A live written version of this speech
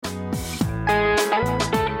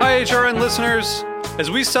HRN listeners.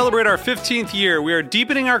 As we celebrate our 15th year, we are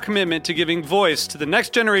deepening our commitment to giving voice to the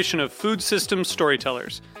next generation of food systems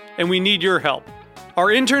storytellers, and we need your help. Our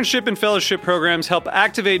internship and fellowship programs help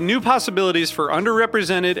activate new possibilities for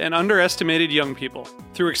underrepresented and underestimated young people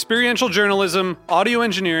through experiential journalism, audio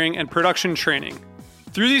engineering, and production training.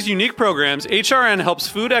 Through these unique programs, HRN helps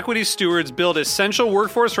food equity stewards build essential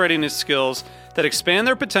workforce readiness skills that expand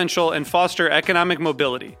their potential and foster economic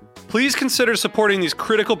mobility. Please consider supporting these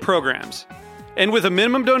critical programs. And with a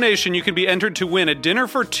minimum donation, you can be entered to win a dinner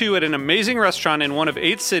for two at an amazing restaurant in one of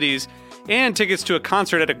 8 cities and tickets to a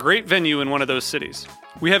concert at a great venue in one of those cities.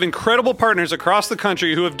 We have incredible partners across the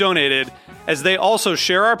country who have donated, as they also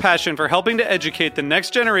share our passion for helping to educate the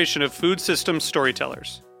next generation of food systems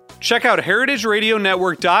storytellers. Check out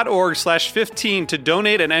heritageradionetwork.org/15 to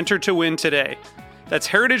donate and enter to win today. That's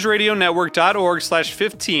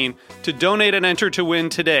heritageradionetwork.org/15 to donate and enter to win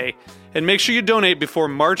today. And make sure you donate before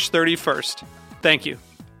March 31st. Thank you.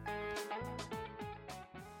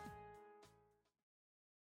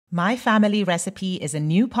 My Family Recipe is a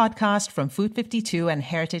new podcast from Food 52 and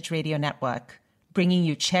Heritage Radio Network, bringing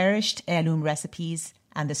you cherished heirloom recipes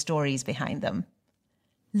and the stories behind them.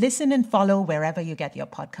 Listen and follow wherever you get your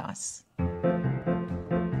podcasts.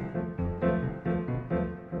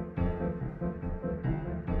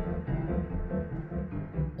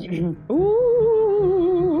 Ooh.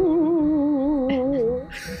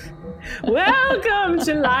 Welcome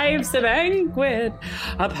to Life's a Banquet,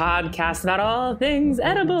 a podcast about all things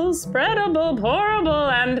edible, spreadable,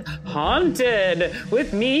 pourable, and haunted.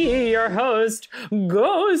 With me, your host,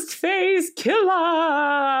 Ghostface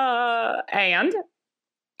Killer, and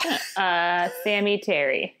Sammy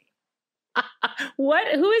Terry. What?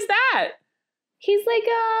 Who is that? He's like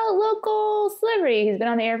a local celebrity. He's been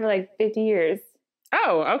on the air for like 50 years.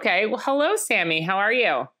 Oh, okay. Well, hello, Sammy. How are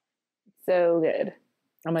you? So good.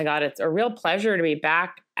 Oh my God, it's a real pleasure to be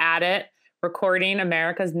back at it, recording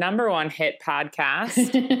America's #1 hit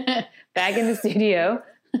podcast. Back in the studio.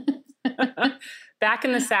 Back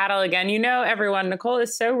in the saddle again. You know, everyone, Nicole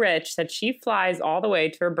is so rich that she flies all the way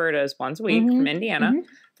to Roberta's once a week from Indiana.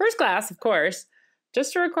 First class, of course,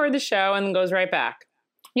 just to record the show and goes right back.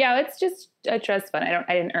 Yeah, it's just a trust fund.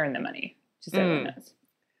 I didn't earn the money. Just so everyone knows.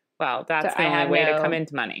 Well, that's the only way to come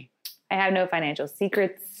into money. I have no financial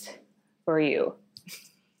secrets for you.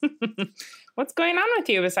 What's going on with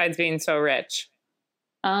you besides being so rich?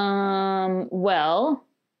 Well,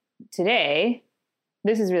 today,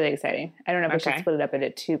 this is really exciting. I don't know if I should split it up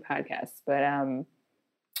into 2 podcasts, but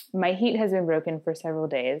my heat has been broken for several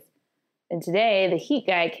days. And today, the heat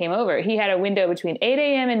guy came over. He had a window between 8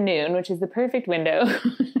 a.m. and noon, which is the perfect window.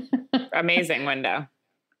 Amazing window.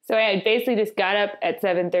 So I basically just got up at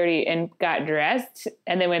 7:30 and got dressed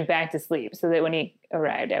and then went back to sleep so that when he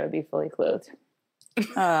arrived, I would be fully clothed.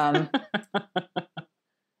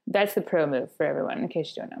 That's the pro move for everyone, in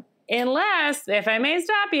case you don't know. Unless, if I may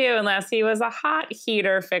stop you, unless he was a hot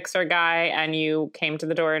heater fixer guy and you came to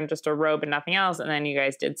the door in just a robe and nothing else, and then you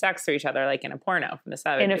guys did sex to each other like in a porno from the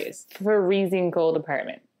 70s. In a freezing cold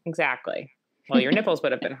apartment. Exactly. Well, your nipples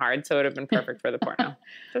would have been hard, so it would have been perfect for the porno.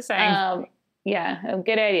 Just saying. Yeah, a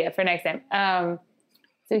good idea for next time.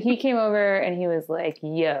 So he came over and he was like,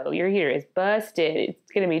 yo, your heater is busted.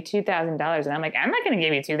 It's going to be $2,000. And I'm like, I'm not going to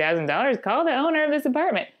give you $2,000. Call the owner of this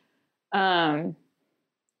apartment. And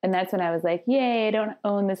that's when I was like, yay, I don't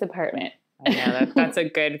own this apartment. I know, that's a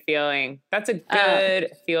good feeling. That's a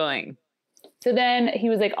good feeling. So then he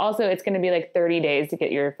was like, also, it's going to be like 30 days to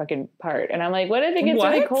get your fucking part. And I'm like, what if it gets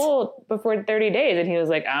really cold before 30 days? And he was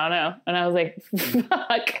like, I don't know. And I was like,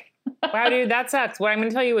 fuck. Wow, dude, that sucks. Well, I'm going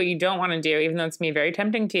to tell you what you don't want to do, even though it's going to be very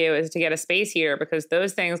tempting to you, is to get a space heater, because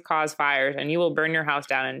those things cause fires and you will burn your house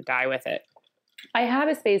down and die with it. I have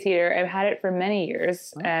a space heater. I've had it for many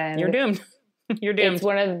years. And you're doomed. You're doomed. It's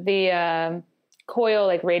one of the coil,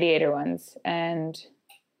 like, radiator ones. And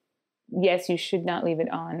yes, you should not leave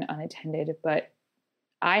it on unattended, but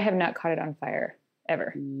I have not caught it on fire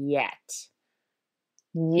ever. Yet.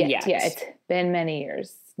 Yeah, it's been many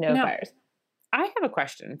years. No fires. I have a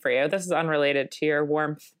question for you. This is unrelated to your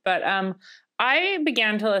warmth, but I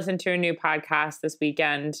began to listen to a new podcast this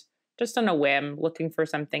weekend, just on a whim, looking for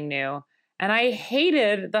something new. And I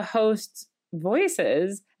hated the host's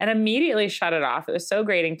voices and immediately shut it off. It was so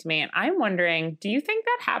grating to me. And I'm wondering, do you think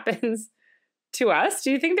that happens to us? Do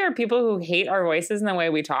you think there are people who hate our voices and the way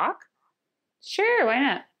we talk? Sure, why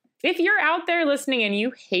not? If you're out there listening and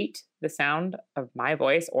you hate the sound of my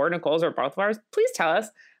voice or Nicole's or both of ours, please tell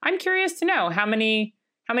us. I'm curious to know how many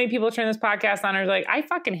people turn this podcast on and are like, I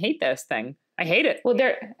fucking hate this thing. I hate it. Well,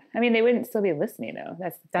 they wouldn't still be listening though.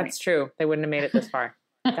 That's true. They wouldn't have made it this far.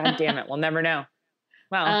 God damn it. We'll never know.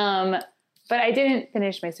 Well. But I didn't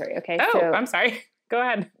finish my story. Okay. Oh, so I'm sorry. Go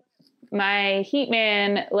ahead. My heat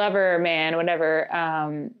man, lover man,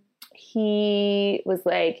 whatever, he was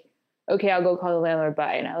like, okay, I'll go call the landlord,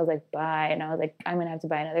 bye. And I was like, bye. And I was like, I'm going to have to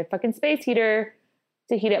buy another fucking space heater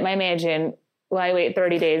to heat up my mansion while I wait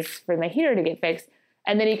 30 days for my heater to get fixed.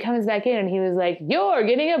 And then he comes back in and he was like, you're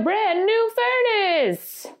getting a brand new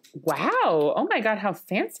furnace. Wow. Oh my God, how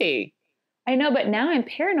fancy. I know, but now I'm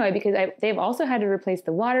paranoid because they've also had to replace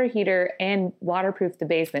the water heater and waterproof the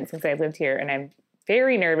basement since I've lived here. And I'm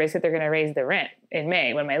very nervous that they're going to raise the rent in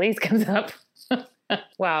May when my lease comes up.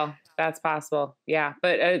 Well, that's possible. Yeah.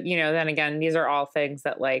 But, then again, these are all things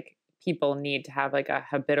that like people need to have like a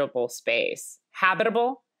habitable space.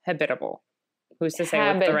 Habitable? Who's to say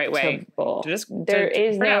what's the right way?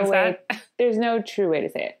 There's no true way to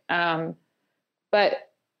say it. But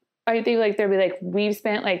I think like they'll be like, we've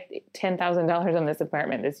spent like $10,000 on this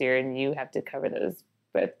apartment this year and you have to cover those,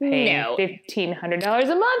 but paying $1,500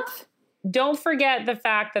 a month. Don't forget the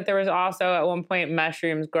fact that there was also at one point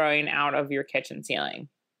mushrooms growing out of your kitchen ceiling.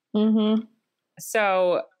 Mm-hmm.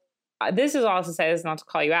 So this is also say this not to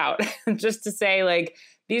call you out, just to say like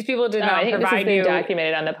these people did not provide you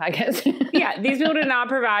documented on the podcast. Yeah, these people did not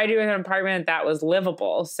provide you with an apartment that was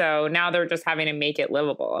livable. So now they're just having to make it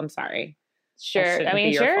livable. I'm sorry. Sure. I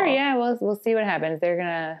mean, sure. Fault. Yeah. We'll see what happens. They're going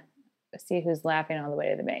to see who's laughing all the way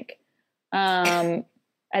to the bank. And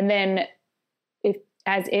then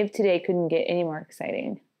if today couldn't get any more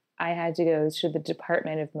exciting, I had to go to the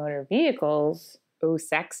Department of Motor Vehicles. Oh,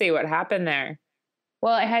 sexy. What happened there?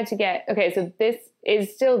 Well, I had to so this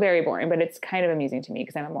is still very boring, but it's kind of amusing to me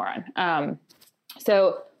because I'm a moron.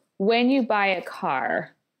 So when you buy a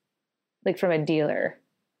car, like from a dealer,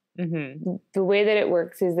 mm-hmm. the way that it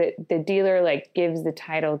works is that the dealer like gives the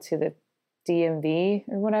title to the DMV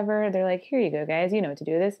or whatever. They're like, here you go, guys. You know what to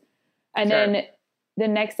do with this. And then the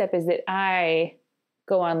next step is that I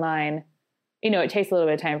go online. It takes a little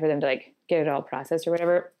bit of time for them to like get it all processed or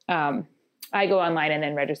whatever. I go online and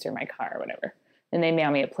then register my car or whatever. And they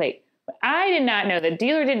mail me a plate. But I did not know. The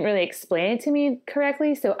dealer didn't really explain it to me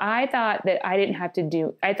correctly. So I thought that I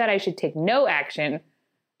thought I should take no action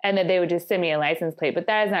and that they would just send me a license plate. But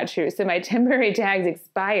that is not true. So my temporary tags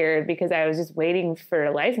expired because I was just waiting for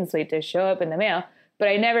a license plate to show up in the mail. But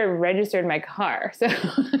I never registered my car. So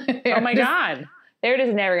oh my God. They were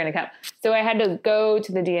just never going to come. So I had to go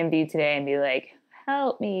to the DMV today and be like,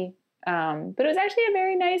 help me. But it was actually a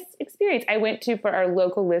very nice experience. I went to, for our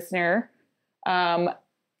local listener,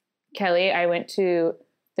 Kelly, I went to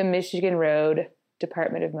the Michigan Road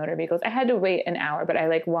Department of Motor Vehicles. I had to wait an hour, but I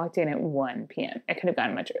like walked in at 1 p.m. I could have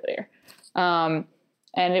gone much earlier. And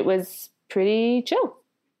it was pretty chill.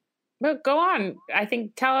 But go on.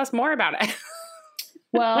 Tell us more about it.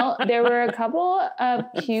 Well, there were a couple of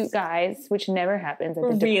cute guys, which never happens at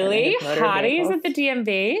the Really? Department of Motor Hotties Vehicles. at the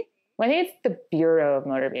DMV? Well, I think it's the Bureau of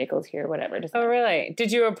Motor Vehicles here, whatever. Oh, really?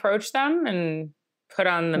 Did you approach them and put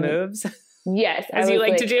on the moves? Yes. As you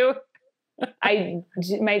like to do?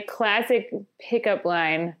 My classic pickup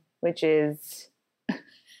line, which is,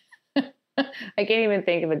 I can't even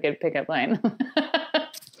think of a good pickup line.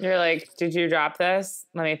 You're like, did you drop this?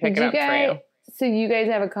 Let me pick it up for you. So you guys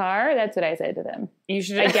have a car? That's what I said to them.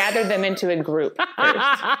 I gathered them into a group first.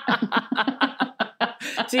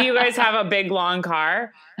 Do you guys have a big, long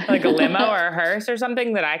car? Like a limo or a hearse or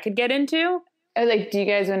something that I could get into? I was like, do you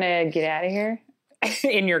guys want to get out of here?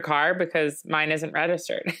 In your car? Because mine isn't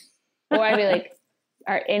registered. Or I'd be like,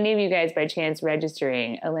 are any of you guys by chance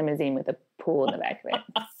registering a limousine with a pool in the back of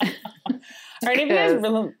it? Are any of you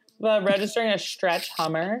guys registering a stretch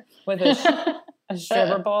Hummer with a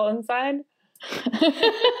stripper pole inside?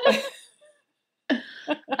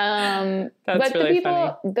 But really the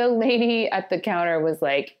people, funny. The lady at the counter was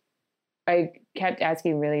like, I kept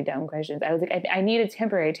asking really dumb questions. I was like, I need a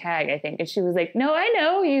temporary tag, I think. And she was like, no, I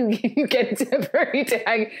know you get a temporary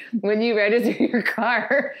tag when you register your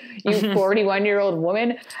car, you 41-year-old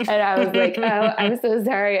woman. And I was like, oh, I'm so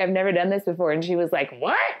sorry. I've never done this before. And she was like,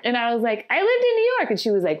 what? And I was like, I lived in New York. And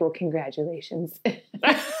she was like, well, congratulations.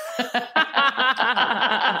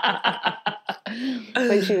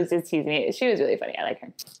 But she was just teasing me. She was really funny. I like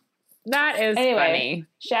her. That is funny.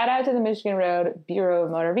 Shout out to the Michigan Road Bureau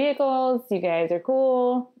of Motor Vehicles. You guys are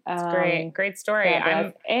cool. It's great story.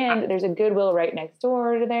 And there's a Goodwill right next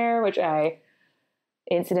door to there, which I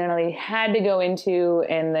incidentally had to go into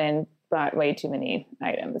and then bought way too many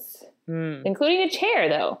items, including a chair,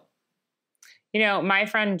 though. My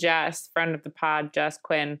friend Jess, friend of the pod, Jess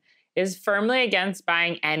Quinn, is firmly against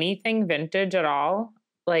buying anything vintage at all.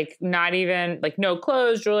 Like not even like no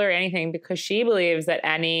clothes, jewelry, anything, because she believes that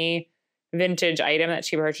any vintage item that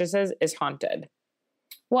she purchases is haunted.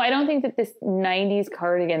 Well, I don't think that this 90s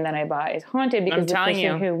cardigan that I bought is haunted because the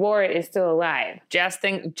person who wore it is still alive. Jess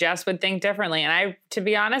would think differently. And to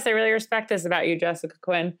be honest, I really respect this about you, Jessica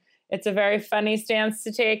Quinn. It's a very funny stance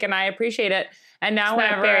to take, and I appreciate it. And now it's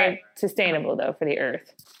not very sustainable, though, for the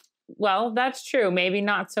earth. Well, that's true. Maybe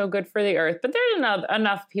not so good for the earth, but there's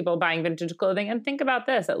enough people buying vintage clothing. And think about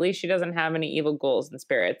this. At least she doesn't have any evil ghouls and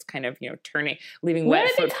spirits kind of, leaving wet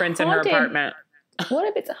footprints in her apartment. What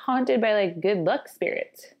if it's haunted by like good luck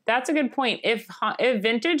spirits? That's a good point. If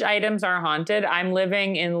vintage items are haunted, I'm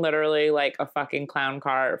living in literally like a fucking clown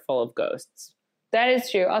car full of ghosts. That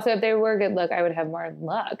is true. Also, if they were good luck, I would have more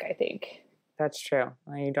luck, I think. That's true.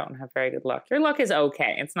 Well, you don't have very good luck. Your luck is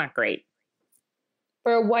okay. It's not great.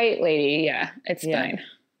 For a white lady, yeah, it's fine.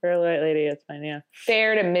 For a white lady, it's fine, yeah.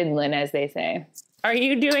 Fair to Midland, as they say. Are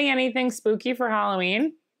you doing anything spooky for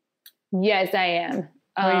Halloween? Yes, I am.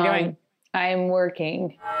 What are you doing? I'm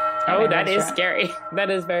working. Oh, that is scary. That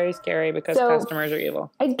is very scary because customers are evil.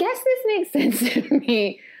 I guess this makes sense to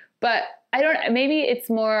me, but maybe it's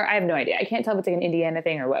more, I have no idea. I can't tell if it's like an Indiana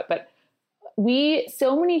thing or what, but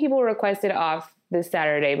so many people requested off this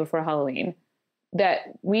Saturday before Halloween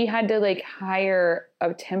that we had to like hire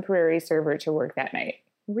a temporary server to work that night.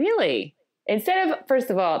 Really? Instead of, first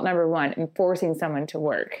of all, number one, enforcing someone to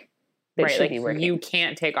work. They should be working. You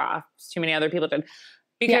can't take off. Too many other people did.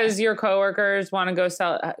 Because your coworkers want to go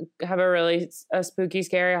have a spooky,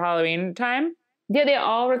 scary Halloween time? Yeah, they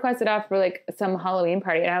all requested off for like some Halloween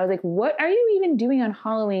party. And I was like, what are you even doing on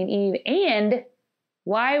Halloween Eve? And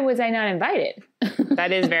why was I not invited?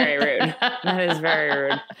 That is very rude. That is very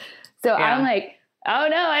rude. So I'm like, oh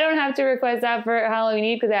no, I don't have to request off for Halloween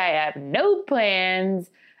Eve because I have no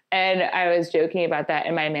plans. And I was joking about that.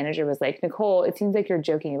 And my manager was like, Nicole, it seems like you're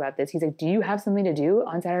joking about this. He's like, do you have something to do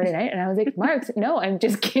on Saturday night? And I was like, Mark, no, I'm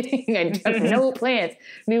just kidding. I have no plans.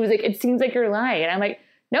 And he was like, it seems like you're lying. And I'm like,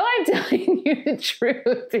 no, I'm telling you the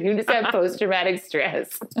truth. You just have post-traumatic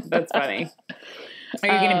stress. That's funny. Are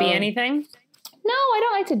you going to be anything? No, I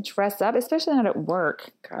don't like to dress up, especially not at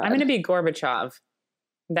work. God. I'm going to be Gorbachev.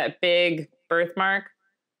 That big birthmark.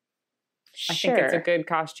 Sure. I think it's a good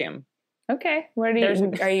costume. Okay.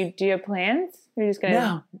 Do you have plans? Or are you just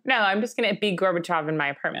gonna? No, I'm just gonna be Gorbachev in my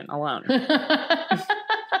apartment alone.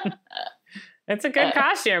 It's a good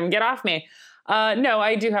costume. Get off me. No,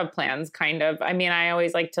 I do have plans, kind of. I mean, I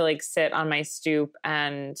always like to like sit on my stoop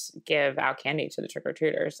and give out candy to the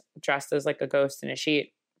trick-or-treaters, dressed as like a ghost in a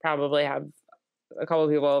sheet. Probably have a couple of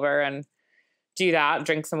people over and do that,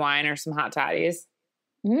 drink some wine or some hot toddies.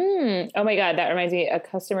 Oh my God, that reminds me. A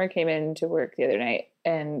customer came in to work the other night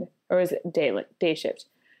or was it day shift?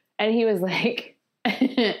 And he was like,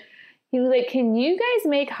 can you guys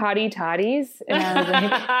make hottie toddies? And I was like,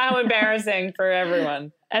 how embarrassing for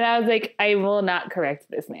everyone. And I was like, I will not correct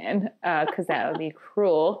this man because that would be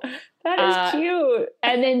cruel. That is cute.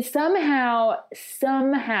 And then somehow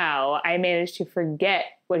I managed to forget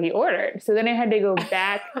what he ordered. So then I had to go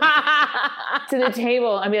back to the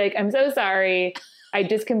table and be like, I'm so sorry. I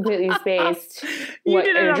just completely spaced. You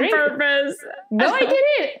did it on purpose. No, I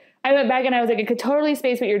didn't. I went back and I was like, I could totally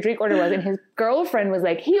space what your drink order was. And his girlfriend was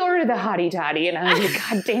like, he ordered the hottie toddy. And I was like,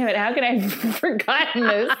 God damn it. How can I have forgotten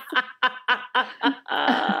this?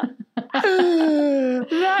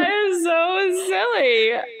 That is so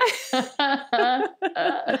silly.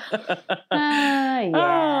 Yeah.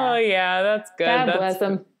 Oh, yeah, that's good. God bless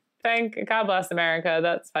him. God bless America.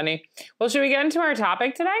 That's funny. Well, should we get into our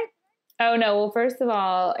topic today? Oh, no. Well, first of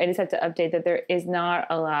all, I just have to update that there is not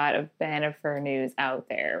a lot of Bannifer news out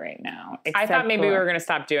there right now. I thought maybe we were going to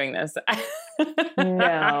stop doing this.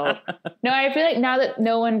 No, I feel like now that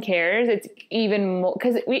no one cares, it's even more,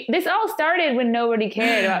 because this all started when nobody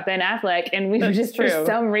cared about Ben Affleck, and we were just for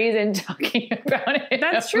some reason talking about it.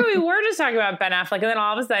 That's true. We were just talking about Ben Affleck, and then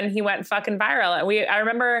all of a sudden he went fucking viral. And I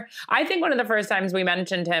remember, I think one of the first times we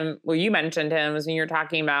mentioned him, you mentioned him, was when you were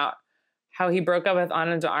talking about how he broke up with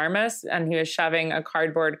Ana de Armas and he was shoving a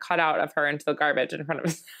cardboard cutout of her into the garbage in front of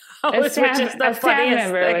his house, which is the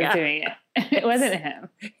funniest thing. Was doing it. It wasn't him.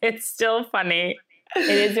 It's still funny. It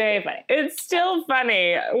is very funny. It's still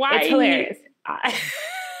funny. Why? It's hilarious.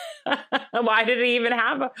 Why did he even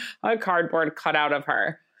have a cardboard cutout of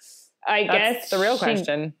her? I guess the real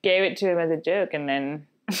question. Gave it to him as a joke, and then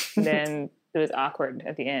it was awkward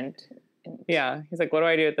at the end. Yeah, he's like, "What do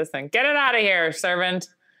I do with this thing? Get it out of here, servant."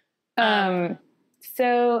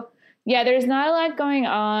 So yeah, there's not a lot going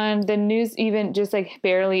on. The news even just like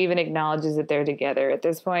barely even acknowledges that they're together at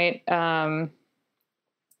this point.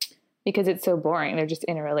 Because it's so boring. They're just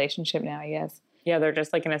in a relationship now, I guess. Yeah. They're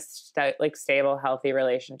just like in a stable, healthy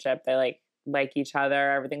relationship. They like each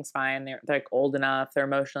other. Everything's fine. They're like old enough. They're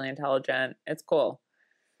emotionally intelligent. It's cool.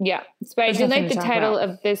 Yeah. So I There's did like nothing the to talk title about.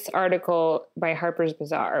 of this article by Harper's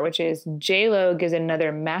Bazaar, which is J-Lo gives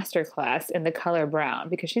another masterclass in the color brown,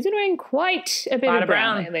 because she's been wearing quite a bit A lot of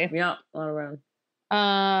brown lately. Yeah, a lot of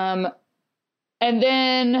brown. And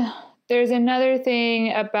then there's another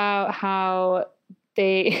thing about how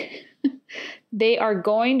they they are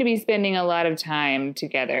going to be spending a lot of time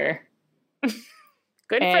together.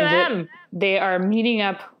 Good and for them. They are meeting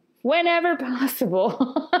up whenever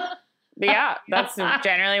possible. Yeah, that's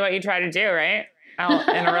generally what you try to do, right?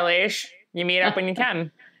 In a relation, you meet up when you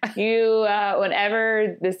can. You,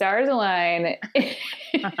 whenever the stars align.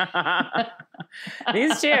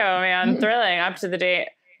 These two, man, thrilling. Up to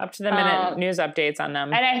the minute news updates on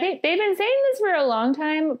them. And I think they've been saying this for a long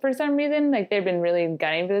time for some reason. Like, they've been really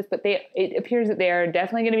gunning for this, but it appears that they are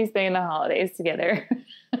definitely going to be spending the holidays together.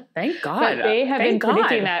 Thank God. But they have been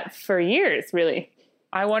predicting that for years, really.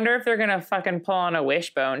 I wonder if they're going to fucking pull on a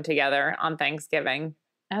wishbone together on Thanksgiving.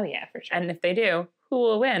 Oh, yeah, for sure. And if they do, who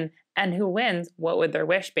will win? And who wins? What would their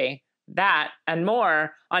wish be? That and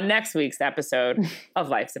more on next week's episode of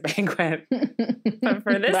Life's a Banquet. But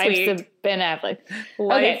for this week, Life's a Ben Affleck.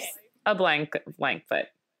 Life's a blank foot.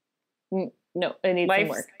 No, it needs some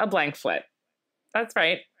work. A blank foot. That's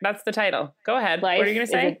right. That's the title. Go ahead. What are you going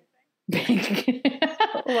to say?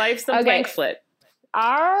 Life's a blank foot.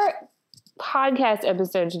 Our podcast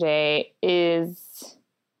episode today is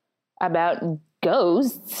about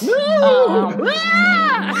ghosts.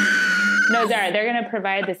 No, Zara, they're going to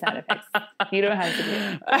provide the sound effects. You don't have to do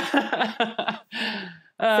it.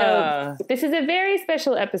 So this is a very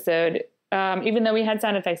special episode, even though we had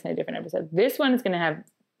sound effects in a different episode. This one is going to have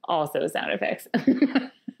also sound effects. Because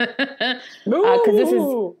this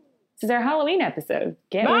is our Halloween episode.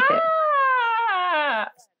 Get with it.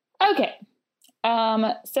 Okay.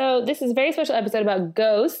 So this is a very special episode about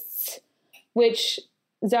ghosts, which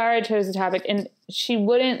Zara chose the topic, and she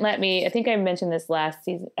wouldn't let me. I think I mentioned this last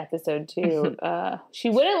season episode too.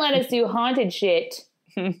 She wouldn't let us do haunted shit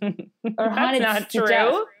or haunted not stuff.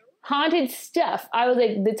 true. Haunted stuff. I was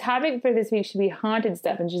like, the topic for this week should be haunted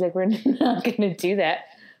stuff, and she's like, we're not going to do that.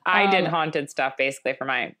 I did haunted stuff basically for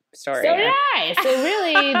my story. So did I. So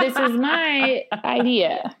really, this is my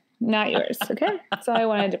idea, not yours. Okay, so I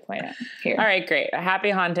wanted to point out here. All right, great.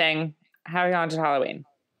 Happy haunted Halloween.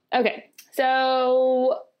 Okay.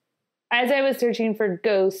 So as I was searching for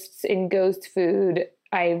ghosts in ghost food,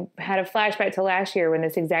 I had a flashback to last year when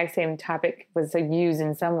this exact same topic was used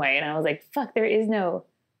in some way. And I was like, fuck, there is no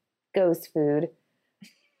ghost food.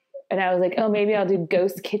 And I was like, oh, maybe I'll do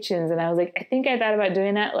ghost kitchens. And I was like, I think I thought about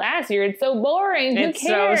doing that last year. It's so boring. Who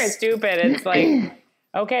cares? So stupid. It's like,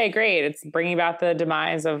 okay, great. It's bringing about the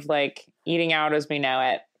demise of like eating out as we know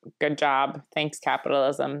it. Good job. Thanks,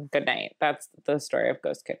 capitalism. Good night. That's the story of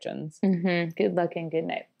ghost kitchens. Mm-hmm. Good luck and good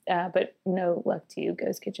night. But no luck to you,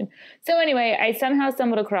 ghost kitchen. So anyway, I somehow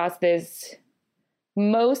stumbled across this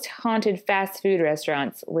most haunted fast food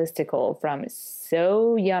restaurants listicle from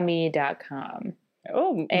soyummy.com.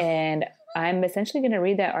 Oh. And I'm essentially going to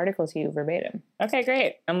read that article to you verbatim. Okay,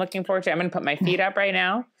 great. I'm looking forward to it. I'm going to put my feet up right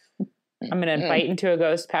now. I'm going to bite into a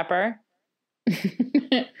ghost pepper.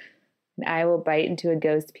 I will bite into a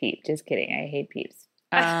ghost peep. Just kidding. I hate peeps.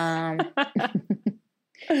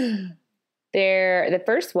 The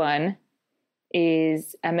first one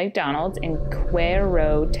is a McDonald's in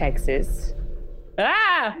Cuero, Texas.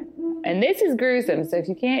 Ah! And this is gruesome. So if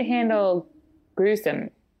you can't handle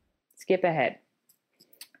gruesome, skip ahead.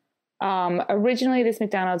 Originally, this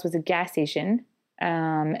McDonald's was a gas station.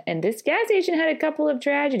 And this gas station had a couple of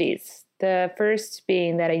tragedies. The first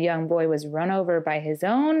being that a young boy was run over by his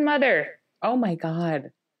own mother. Oh, my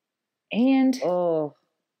God. And a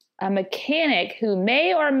mechanic who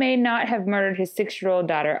may or may not have murdered his 6-year-old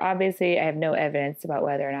daughter. Obviously, I have no evidence about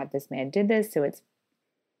whether or not this man did this, so it's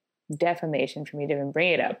defamation for me to even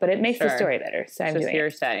bring it up. But it makes the story better, so I'm doing it.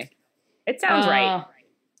 Hearsay. It sounds right.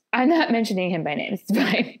 I'm not mentioning him by name. It's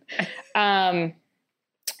fine.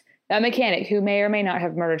 A mechanic who may or may not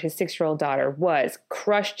have murdered his 6-year-old daughter was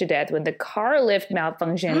crushed to death when the car lift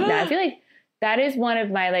malfunctioned. Now, I feel like that is one of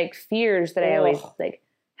my fears that I always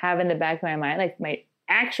have in the back of my mind. Like my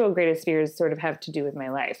actual greatest fears sort of have to do with my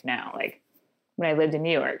life now. Like when I lived in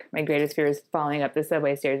New York, my greatest fear is falling up the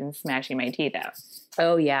subway stairs and smashing my teeth out.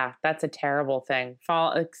 Oh yeah, that's a terrible thing.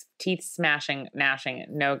 Teeth smashing, gnashing,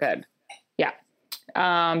 no good. Yeah.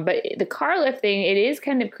 But the car lift thing, it is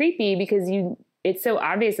kind of creepy because it's so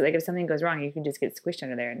obvious that if something goes wrong, you can just get squished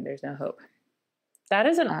under there and there's no hope. That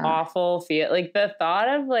is an awful feel. Like the thought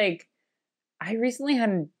of I recently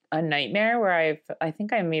had a nightmare where I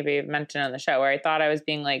think I maybe mentioned on the show where I thought I was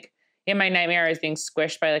being in my nightmare, I was being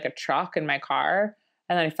squished by a truck in my car.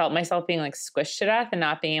 and then I felt myself being like squished to death and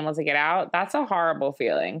not being able to get out. That's a horrible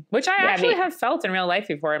feeling, which I actually have felt in real life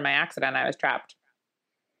before. In my accident, I was trapped.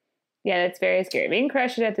 Yeah, that's very scary. Being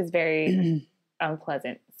crushed to death is very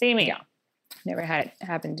unpleasant. See me. Yeah. Never had it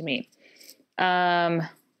happen to me.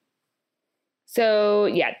 So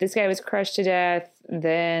yeah, this guy was crushed to death.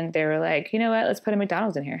 Then they were like, you know what? Let's put a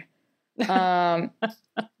McDonald's in here.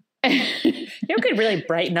 You could really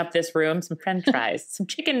brighten up this room. Some French fries, some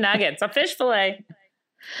chicken nuggets, a fish fillet.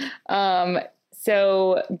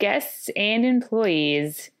 So guests and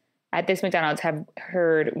employees at this McDonald's have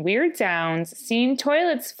heard weird sounds, seen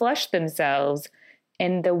toilets flush themselves,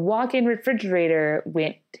 and the walk-in refrigerator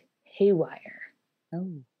went haywire.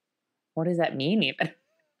 Oh, what does that mean even?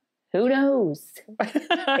 Who knows?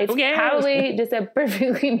 It's probably just a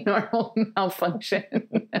perfectly normal malfunction.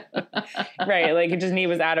 Right. Like it just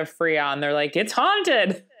was out of Freon. They're like, it's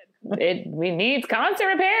haunted. It needs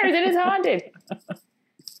constant repairs. It is haunted.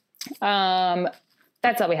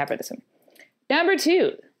 That's all we have for this one. Number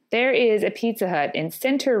 2, there is a Pizza Hut in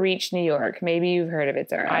Center Reach, New York. Maybe you've heard of it,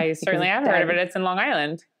 Zara. I certainly have heard of it. It's in Long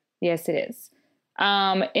Island. Yes, it is.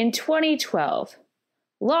 In 2012,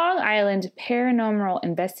 Long Island paranormal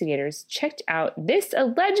investigators checked out this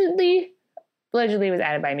allegedly was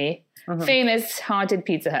added by me, famous haunted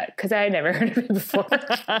Pizza Hut, because I had never heard of it before.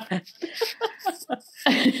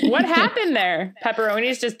 What happened there?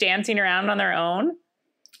 Pepperonis just dancing around on their own?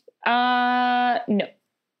 No.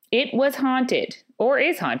 It was haunted, or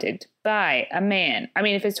is haunted, by a man. I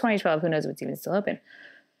mean, if it's 2012, who knows if it's even still open.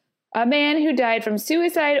 A man who died from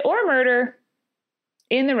suicide or murder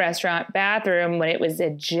in the restaurant bathroom when it was a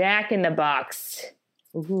Jack in the Box.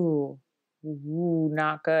 Ooh,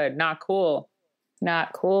 not good. Not cool.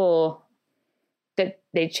 Not cool. That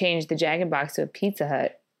they changed the Jack in the Box to a Pizza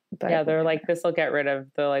Hut. But yeah, they're like, this will get rid of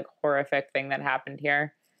the like horrific thing that happened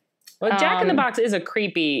here. Well, Jack in the Box is a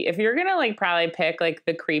creepy. If you're gonna like probably pick like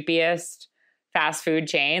the creepiest fast food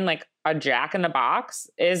chain, like a Jack in the Box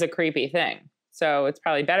is a creepy thing. So it's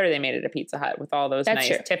probably better they made it a Pizza Hut with all those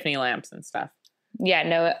nice Tiffany lamps and stuff. Yeah,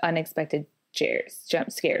 no unexpected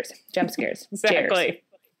jump scares. Exactly.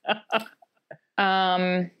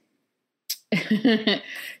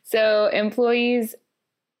 So employees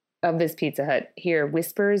of this Pizza Hut hear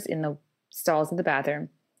whispers in the stalls of the bathroom.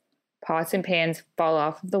 Pots and pans fall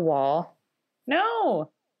off of the wall. No.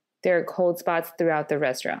 There are cold spots throughout the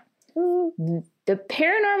restaurant. The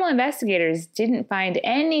paranormal investigators didn't find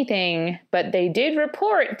anything, but they did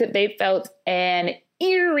report that they felt an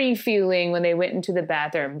eerie feeling when they went into the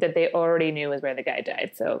bathroom that they already knew was where the guy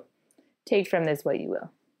died. So take from this what you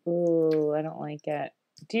will. Ooh, I don't like it.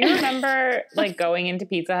 Do you remember like going into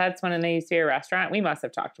Pizza Huts when they used to be a restaurant? We must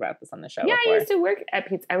have talked about this on the show. Yeah, before. I used to work at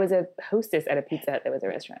Pizza. I was a hostess at a Pizza Hut that was a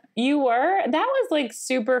restaurant. You were? That was like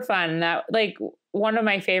super fun. That like one of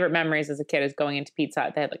my favorite memories as a kid is going into Pizza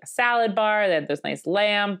Hut. They had like a salad bar. They had those nice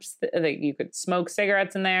lamps. Like you could smoke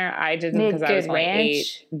cigarettes in there. I didn't because I was only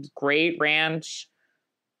 8. Great ranch.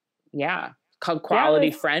 Yeah.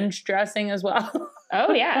 Quality French dressing as well.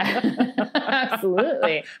 Oh, yeah.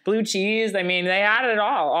 Absolutely. Blue cheese. I mean, they had it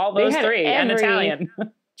all those 3. And Italian.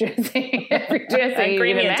 Dressing. Every dressing. And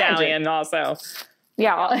creamy Italian also.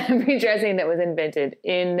 Yeah, every dressing that was invented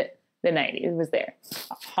in the 90s was there.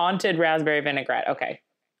 Haunted raspberry vinaigrette. Okay.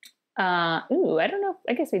 I don't know.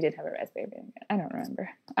 I guess we did have a raspberry vinaigrette. I don't remember.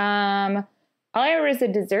 All I remember is the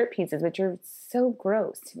dessert pizzas, which are so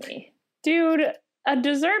gross to me. Dude, a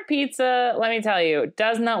dessert pizza, let me tell you,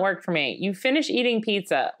 does not work for me. You finish eating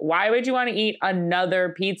pizza. Why would you want to eat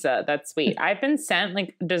another pizza that's sweet? I've been sent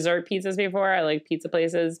like dessert pizzas before. I like pizza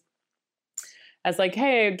places as like,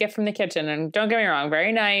 hey, a gift from the kitchen. And don't get me wrong,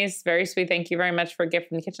 very nice, very sweet. Thank you very much for a gift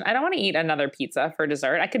from the kitchen. I don't want to eat another pizza for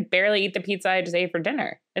dessert. I could barely eat the pizza I just ate for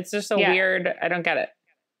dinner. It's just so weird. I don't get it.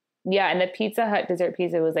 Yeah, and the Pizza Hut dessert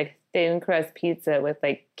pizza was like thin crust pizza with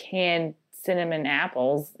like canned cinnamon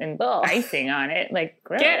apples and icing on it. Like,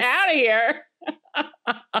 gross. Get out of here.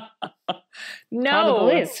 No. Call the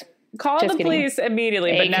police. Call the police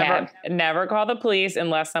immediately, but never call the police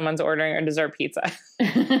unless someone's ordering a dessert pizza.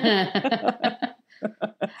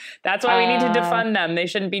 That's why we need to defund them. They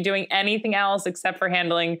shouldn't be doing anything else except for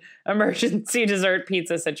handling emergency dessert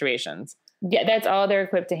pizza situations. Yeah, that's all they're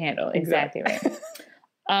equipped to handle. Exactly right.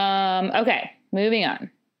 Okay, moving on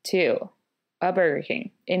to a Burger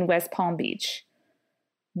King in West Palm Beach.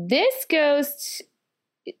 This ghost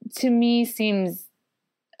to me seems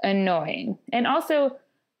annoying and also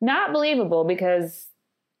not believable because,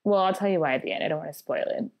 well, I'll tell you why at the end. I don't want to spoil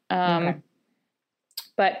it. Okay.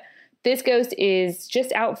 But this ghost is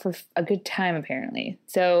just out for a good time, apparently.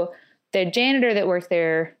 So the janitor that worked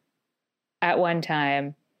there at one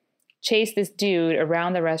time chased this dude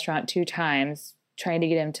around the restaurant 2 times, trying to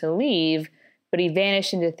get him to leave, but he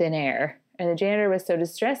vanished into thin air. And the janitor was so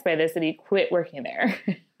distressed by this that he quit working there.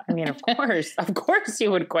 I mean, of course you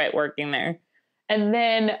would quit working there. And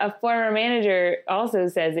then a former manager also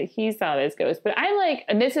says that he saw this ghost. But I'm like,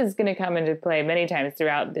 and this is going to come into play many times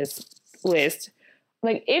throughout this list.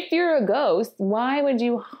 Like, if you're a ghost, why would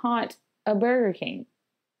you haunt a Burger King?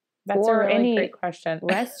 That's or a really any great question.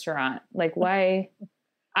 Restaurant? Like, why?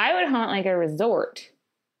 I would haunt like a resort.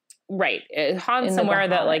 Right. Haunt somewhere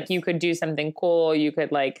that like you could do something cool. You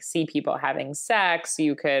could like see people having sex.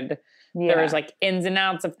 You could, there was like ins and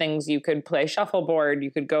outs of things. You could play shuffleboard.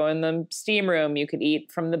 You could go in the steam room. You could eat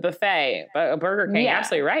from the buffet. But a Burger King,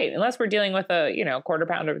 absolutely right. Unless we're dealing with a, quarter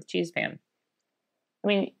pounder with cheese fan. I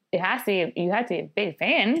mean, you have to be a big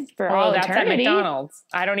fan for all eternity. That's at McDonald's.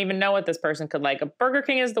 I don't even know what this person could like. A Burger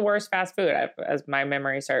King is the worst fast food, as my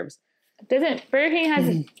memory serves. Burger King has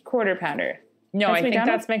a quarter pounder? No, I think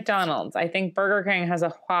that's McDonald's. I think Burger King has a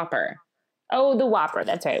Whopper. Oh, the Whopper.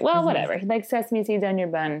 That's right. Well, whatever. Like sesame seeds on your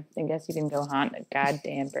bun. I guess you can go haunt a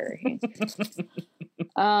goddamn Burger King.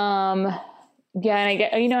 Yeah,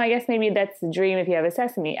 and I guess maybe that's the dream if you have a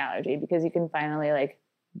sesame allergy, because you can finally like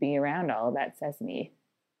be around all of that sesame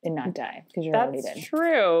and not die because you're already dead. That's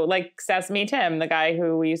true. Like Sesame Tim, the guy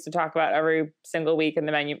who we used to talk about every single week in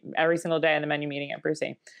the menu, every single day in the menu meeting at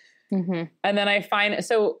Brucey. Mm-hmm. And then I find,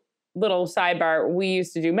 so little sidebar, we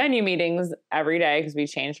used to do menu meetings every day because we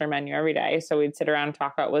changed our menu every day. So we'd sit around and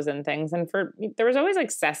talk about what was in things. And there was always like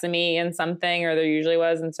sesame in something, or there usually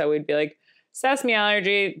was. And so we'd be like, sesame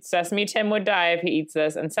allergy, Sesame Tim would die if he eats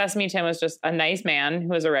this. And Sesame Tim was just a nice man who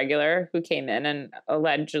was a regular who came in and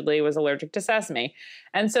allegedly was allergic to sesame.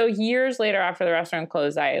 And so years later, after the restaurant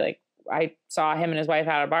closed, I saw him and his wife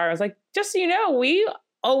at a bar. I was like, just so you know, we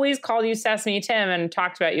always called you Sesame Tim and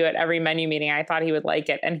talked about you at every menu meeting. I thought he would like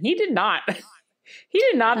it. And he did not. He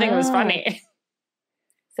did not think it was funny.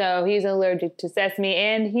 So he's allergic to sesame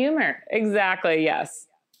and humor. Exactly, yes.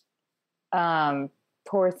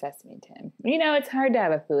 Poor Sesame Tim. It's hard to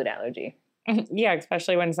have a food allergy. Yeah,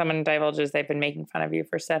 especially when someone divulges they've been making fun of you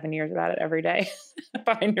for 7 years about it every day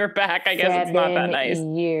behind your back. I guess it's not that nice.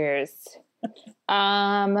 7 years.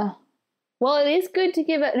 Well, it is good to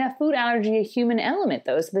give a food allergy a human element,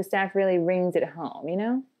 though, so the staff really rings it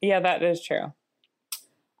home, Yeah, that is true.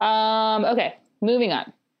 Okay, moving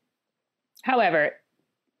on. However,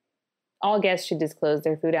 all guests should disclose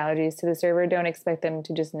their food allergies to the server. Don't expect them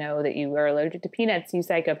to just know that you are allergic to peanuts, you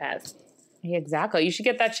psychopaths. Yeah, exactly. You should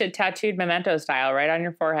get that shit tattooed memento style right on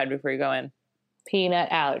your forehead before you go in.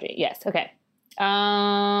 Peanut allergy. Yes, okay.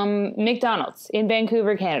 McDonald's in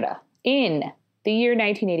Vancouver, Canada. In the year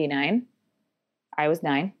 1989... I was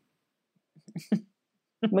 9.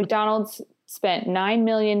 McDonald's spent 9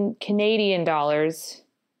 million Canadian dollars,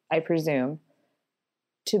 I presume,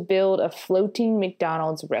 to build a floating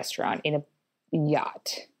McDonald's restaurant in a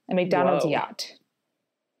yacht, a McDonald's yacht,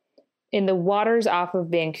 in the waters off of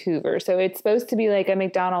Vancouver. So it's supposed to be like a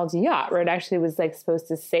McDonald's yacht, where it actually was like supposed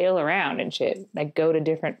to sail around and shit, like go to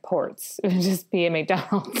different ports and just be a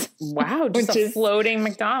McDonald's. Wow, just a floating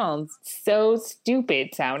McDonald's. So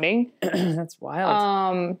stupid sounding. That's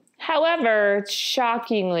wild. However,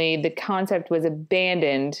 shockingly, the concept was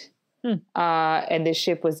abandoned and the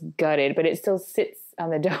ship was gutted, but it still sits on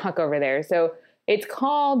the dock over there. So it's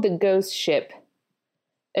called the Ghost Ship.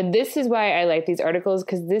 And this is why I like these articles,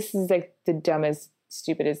 because this is like the dumbest,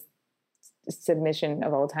 stupidest submission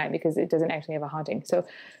of all time, because it doesn't actually have a haunting. So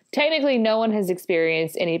technically no one has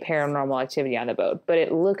experienced any paranormal activity on the boat, but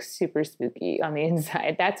it looks super spooky on the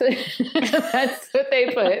inside. That's what they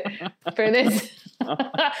put for this.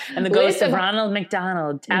 And the ghost of Ronald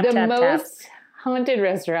McDonald. Tap, the tap, most tap. Haunted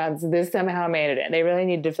restaurants, this somehow made it in. They really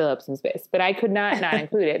needed to fill up some space. But I could not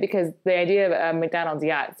include it, because the idea of a McDonald's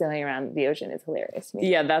yacht sailing around the ocean is hilarious to me.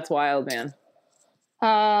 Yeah, that's wild, man.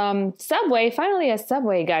 Subway. Finally, a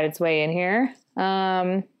Subway got its way in here.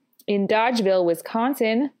 In Dodgeville,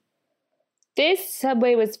 Wisconsin. This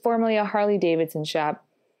Subway was formerly a Harley-Davidson shop,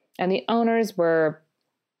 and the owners were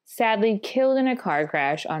sadly killed in a car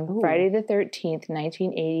crash on Friday the 13th,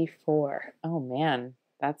 1984. Oh, man.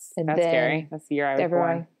 That's scary. That's the year I was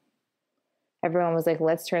born. Everyone was like,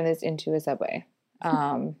 let's turn this into a Subway.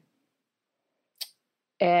 And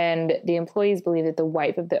the employees believe that the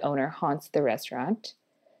wife of the owner haunts the restaurant.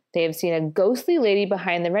 They have seen a ghostly lady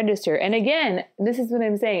behind the register. And again, this is what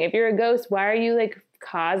I'm saying. If you're a ghost, why are you like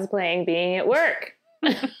cosplaying being at work?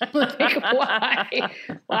 Like, why?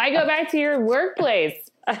 Why go back to your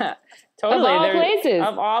workplace? Totally.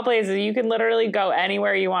 Of all places, you can literally go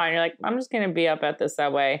anywhere you want. You're like, I'm just going to be up at the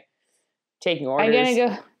Subway taking orders. I'm going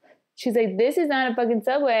to go She's like, this is not a fucking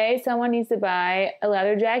Subway. Someone needs to buy a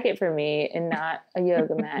leather jacket for me and not a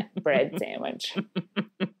yoga mat bread sandwich.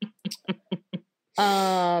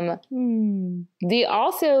 The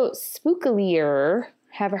also spookilier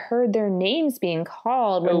have heard their names being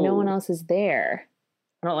called when no one else is there.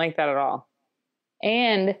 I don't like that at all.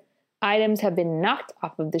 And items have been knocked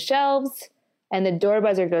off of the shelves, and the door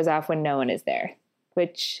buzzer goes off when no one is there,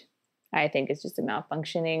 which I think is just a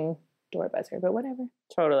malfunctioning door buzzer, but whatever.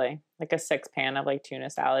 Totally. Like a 6-pan of like tuna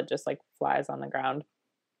salad just like flies on the ground.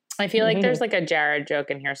 I feel like there's like a Jared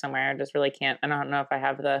joke in here somewhere. I just really can't. I don't know if I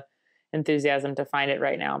have the enthusiasm to find it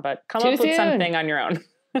right now, but come up with something on your own.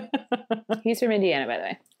 He's from Indiana, by the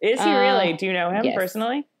way. Is he really? Do you know him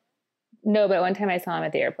personally? No, but one time I saw him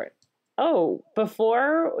at the airport. Oh,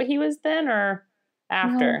 before he was thin or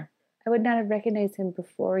after? No, I would not have recognized him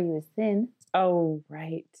before he was thin. Oh,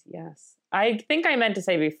 right. Yes. I think I meant to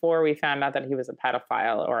say before we found out that he was a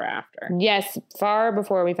pedophile or after. Yes, far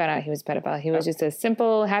before we found out he was a pedophile. He was just a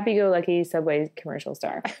simple, happy-go-lucky Subway commercial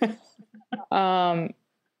star.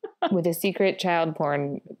 With a secret child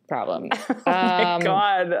porn problem. Oh my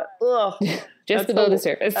God. Ugh. Just below the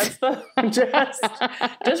surface. That's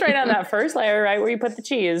just right on that first layer, right where you put the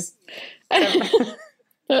cheese.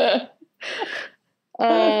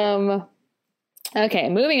 Okay,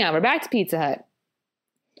 moving on. We're back to Pizza Hut.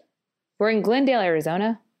 We're in Glendale,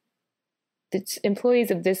 Arizona. The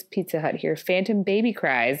employees of this Pizza Hut hear phantom baby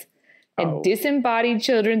cries and disembodied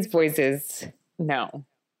children's voices. No.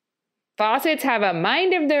 Faucets have a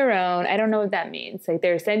mind of their own. I don't know what that means. Like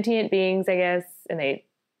they're sentient beings, I guess, and they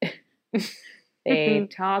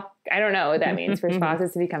talk. I don't know what that means for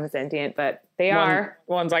faucets to become sentient, but they are.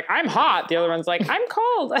 One's like, I'm hot. The other one's like, I'm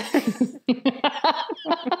cold. We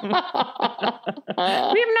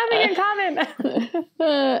have nothing in common.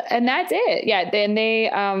 And that's it. Yeah. Then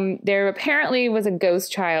there apparently was a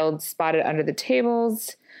ghost child spotted under the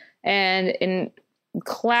tables, and in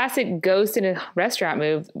classic ghost in a restaurant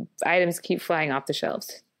move, items keep flying off the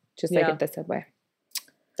shelves, just like at the Subway.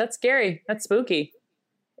 That's scary. That's spooky.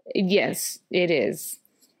 Yes, it is.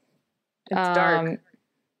 It's dark.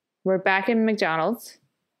 We're back in McDonald's.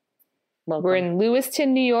 Welcome. We're in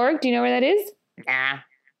Lewiston, New York. Do you know where that is? Nah,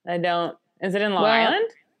 I don't. Is it in Long Island?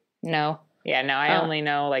 No. Yeah, no, I only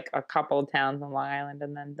know like a couple towns on Long Island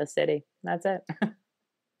and then the city. That's it.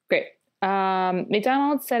 Great.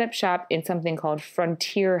 McDonald's set up shop in something called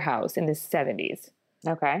Frontier House in the 70s.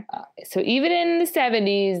 Okay. So even in the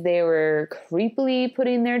 70s, they were creepily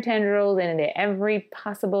putting their tendrils into every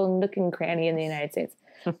possible nook and cranny in the United States.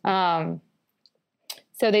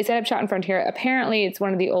 So they set up shop in Frontier. Apparently, it's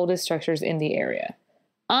one of the oldest structures in the area.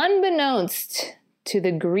 Unbeknownst to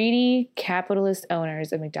the greedy capitalist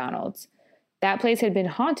owners of McDonald's, that place had been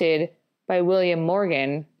haunted by William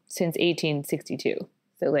Morgan since 1862.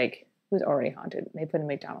 So, like, it was already haunted. They put a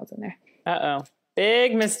McDonald's in there. Uh-oh.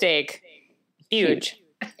 Big mistake. Huge.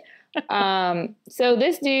 So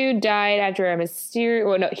this dude died after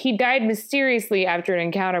he died mysteriously after an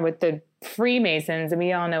encounter with the Freemasons, and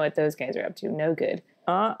we all know what those guys are up to. No good.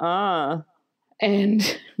 And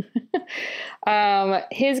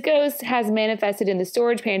his ghost has manifested in the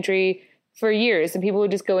storage pantry for years, and people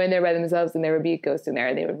would just go in there by themselves, and there would be a ghost in there,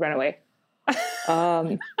 and they would run away.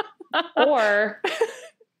 Or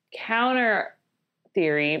counter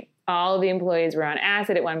theory, all of the employees were on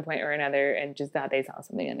acid at one point or another and just thought they saw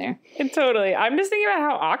something in there. Totally. I'm just thinking about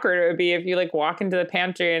how awkward it would be if you like walk into the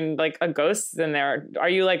pantry and like a ghost's in there. Are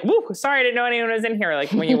you like, woo, sorry, I didn't know anyone was in here.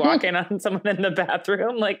 Like when you walk in on someone in the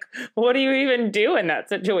bathroom, like what do you even do in that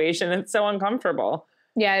situation? It's so uncomfortable.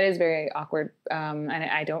 Yeah, it is very awkward. And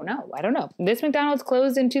I don't know. This McDonald's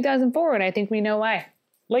closed in 2004, and I think we know why.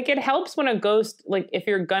 Like, it helps when a ghost, like, if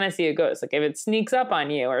you're gonna see a ghost, like, if it sneaks up on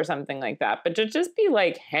you or something like that. But to just be,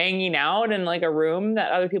 like, hanging out in, like, a room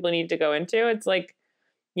that other people need to go into, it's like,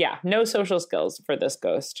 yeah, no social skills for this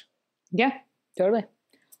ghost. Yeah, totally.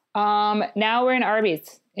 Now we're in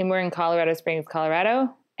Arby's, and we're in Colorado Springs,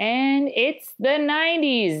 Colorado, and it's the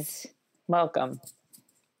 90s. Welcome.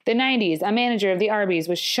 The 90s. A manager of the Arby's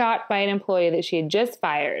was shot by an employee that she had just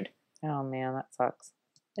fired. Oh, man, that sucks.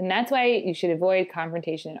 And that's why you should avoid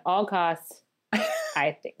confrontation at all costs,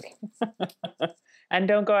 I think. And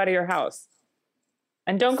don't go out of your house.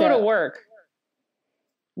 And don't go to work.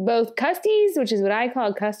 Both custies, which is what I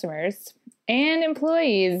call customers, and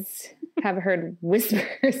employees have heard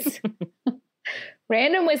whispers,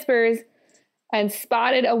 random whispers, and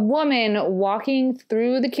spotted a woman walking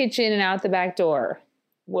through the kitchen and out the back door.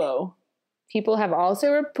 Whoa. People have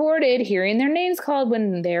also reported hearing their names called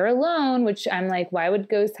when they're alone, which I'm like, why would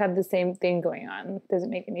ghosts have the same thing going on? Doesn't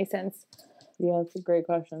make any sense. Yeah, that's a great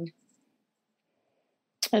question.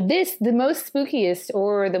 The most spookiest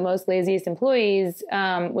or the most laziest employees,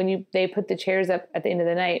 when they put the chairs up at the end of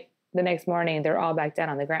the night, the next morning, they're all back down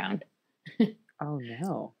on the ground. Oh,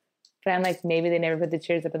 no. But I'm like, maybe they never put the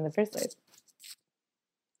chairs up in the first place.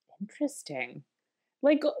 Interesting.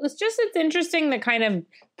 Like, it's interesting the kind of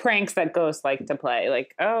pranks that ghosts like to play.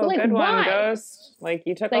 Like, oh, like, good why? one, ghost. Like,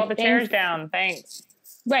 you took all the chairs down. Thanks.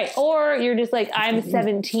 Right. Or you're just like, I'm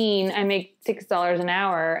 17, I make $6 an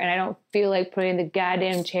hour, and I don't feel like putting the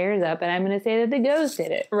goddamn chairs up, and I'm going to say that the ghost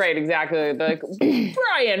did it. Right, exactly. They're like,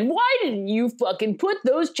 Brian, why didn't you fucking put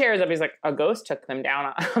those chairs up? He's like, a ghost took them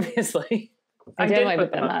down, obviously. I definitely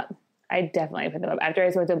put them up. I definitely put them up. After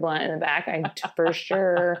I smoked a blunt in the back, I for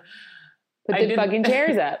sure put the fucking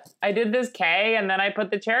chairs up. I did this K, and then I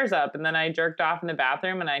put the chairs up, and then I jerked off in the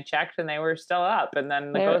bathroom, and I checked, and they were still up, and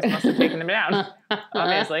then the ghost must have taken them down.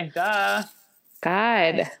 Obviously. Duh.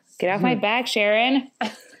 God. Get off my back, Sharon.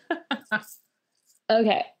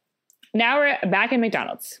 Okay. Now we're back in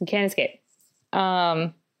McDonald's. We can't escape.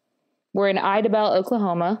 We're in Idabel,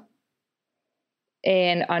 Oklahoma.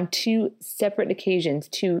 And on 2 separate occasions,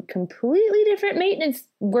 2 completely different maintenance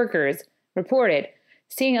workers reported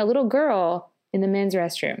seeing a little girl in the men's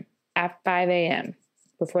restroom at 5 a.m.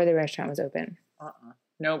 before the restaurant was open.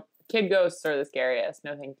 Nope. Kid ghosts are the scariest.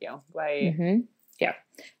 No, thank you. Bye. Mm-hmm. Yeah.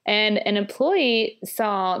 And an employee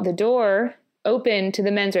saw the door open to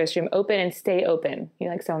the men's restroom, open and stay open.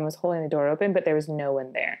 Like someone was holding the door open, but there was no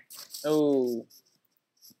one there. Oh.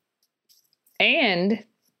 And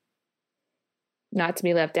not to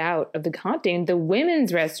be left out of the haunting, the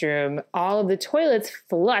women's restroom, all of the toilets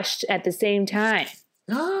flushed at the same time.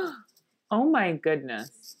 Oh my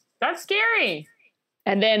goodness. That's scary.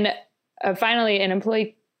 And then finally an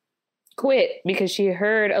employee quit because she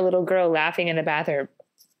heard a little girl laughing in the bathroom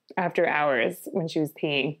after hours when she was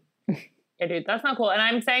peeing. Yeah, dude, that's not cool. And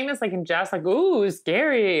I'm saying this like in jest, like, ooh,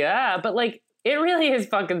 scary. Yeah. But like, it really is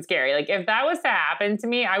fucking scary. Like, if that was to happen to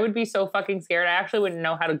me, I would be so fucking scared. I actually wouldn't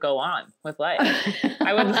know how to go on with life.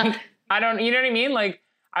 I would like, you know what I mean? Like,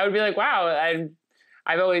 I would be like, wow,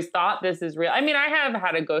 I've always thought this is real. I mean, I have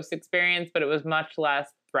had a ghost experience, but it was much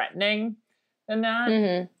less threatening than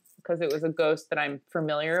that because it was a ghost that I'm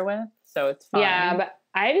familiar with. So it's fine. Yeah, but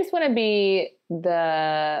I just want to be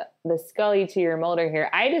the Scully to your Mulder here.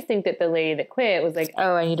 I just think that the lady that quit was like,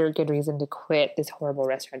 oh, I need a good reason to quit this horrible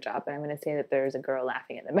restaurant job. And I'm going to say that there's a girl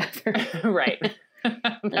laughing in the bathroom. Right.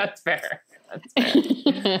 That's fair. That's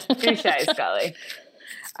fair. Touche, Scully.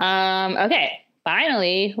 Okay.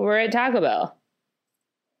 Finally, we're at Taco Bell.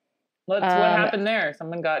 What happened there?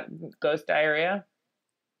 Someone got ghost diarrhea?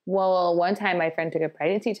 Well, one time my friend took a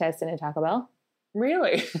pregnancy test in a Taco Bell.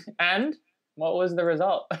 Really? And what was the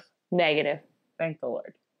result? Negative. Thank the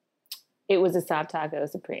Lord. It was a soft taco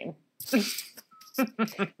supreme.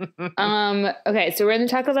 Okay, so we're in the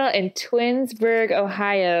Taco Bell in Twinsburg,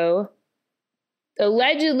 Ohio.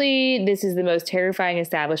 Allegedly, this is the most terrifying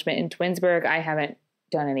establishment in Twinsburg. I haven't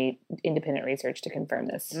done any independent research to confirm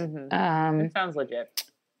this. It sounds legit.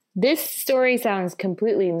 This story sounds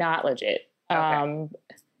completely not legit. Okay.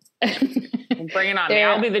 Bring it on me.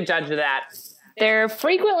 I'll be the judge of that. There are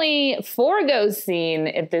frequently 4 ghosts seen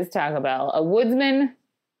at this Taco Bell. A woodsman,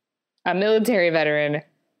 a military veteran,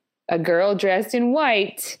 a girl dressed in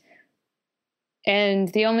white, and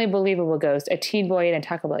the only believable ghost, a teen boy in a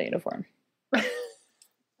Taco Bell uniform.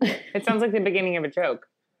 It sounds like the beginning of a joke.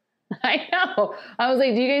 I know. I was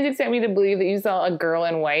like, do you guys expect me to believe that you saw a girl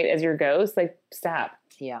in white as your ghost? Like, stop.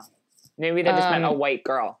 Yeah. Maybe they just meant a white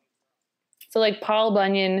girl. So like Paul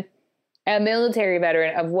Bunyan, a military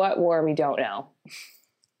veteran of what war we don't know.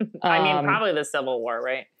 I mean, probably the Civil War,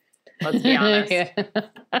 right? Let's be honest. Probably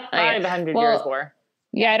the 100 Years' War.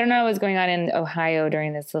 Yeah, I don't know what's going on in Ohio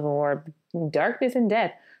during the Civil War. Darkness and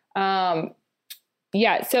death.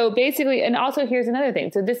 Yeah, so basically, and also here's another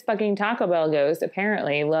thing. So this fucking Taco Bell ghost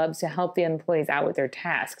apparently loves to help the employees out with their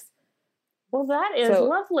tasks. Well, that is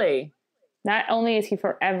lovely. Not only is he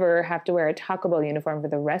forever have to wear a Taco Bell uniform for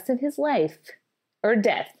the rest of his life, or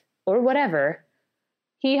death, or whatever,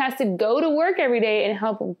 he has to go to work every day and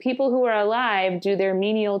help people who are alive do their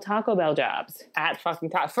menial Taco Bell jobs. At fucking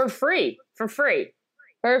top. For free. For free.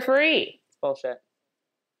 For free. It's bullshit.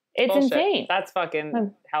 It's bullshit. insane. That's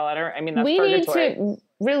fucking hell on earth. I mean, that's we purgatory. need to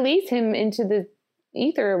release him into the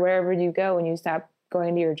ether wherever you go when you stop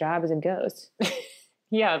going to your job as a ghost.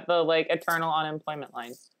 Yeah, the like eternal unemployment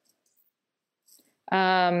line.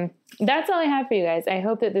 That's all I have for you guys. I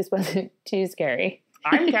hope that this wasn't too scary.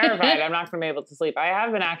 I'm terrified. I'm not going to be able to sleep. I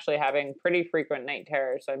have been actually having pretty frequent night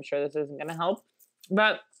terrors, so I'm sure this isn't going to help.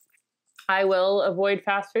 But I will avoid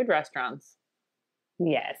fast food restaurants.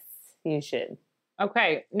 Yes, you should.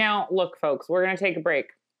 Okay. Now, look, folks, we're going to take a break.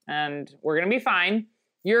 and we're going to be fine.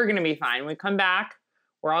 You're going to be fine. When we come back,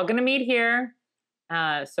 we're all going to meet here.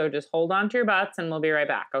 So just hold on to your butts and we'll be right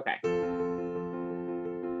back. Okay.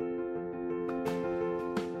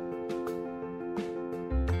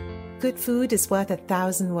 Good food is worth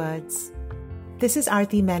 1,000 words. This is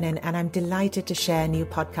Aarti Menon, and I'm delighted to share a new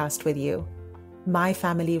podcast with you, My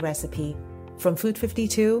Family Recipe, from Food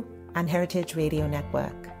 52 and Heritage Radio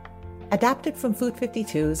Network. Adapted from Food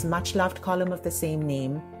 52's much-loved column of the same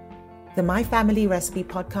name, the My Family Recipe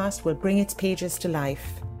podcast will bring its pages to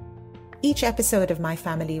life. Each episode of My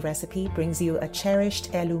Family Recipe brings you a cherished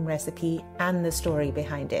heirloom recipe and the story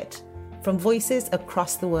behind it, from voices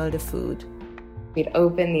across the world of food. We'd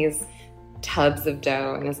open these tubs of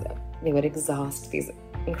dough and they would exhaust these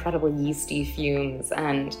incredible yeasty fumes,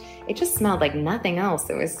 and it just smelled like nothing else.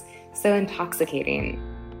 It was so intoxicating.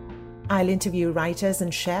 I'll interview writers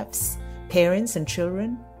and chefs, parents and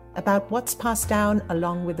children about what's passed down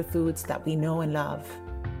along with the foods that we know and love.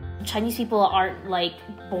 Chinese people aren't like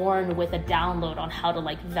born with a download on how to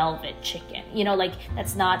like velvet chicken. You know, like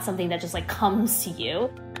that's not something that just like comes to you.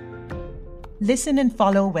 Listen and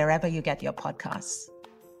follow wherever you get your podcasts.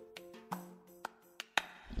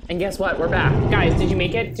 And guess what? We're back. Guys, did you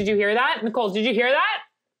make it? Did you hear that? Nicole, did you hear that?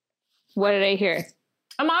 What did I hear?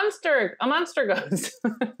 A monster goes.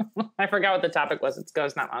 I forgot what the topic was. It's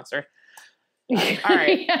ghost, not monster. All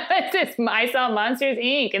right. I saw Monsters,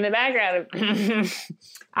 Inc. in the background.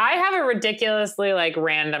 I have a ridiculously like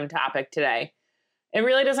random topic today. It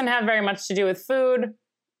really doesn't have very much to do with food.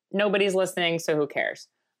 Nobody's listening, so who cares?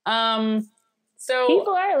 So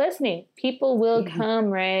people are listening. People will come,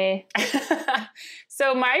 Ray.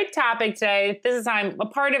 So my topic today, a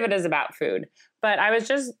part of it is about food, but I was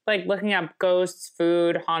just like looking up ghosts,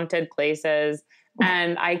 food, haunted places,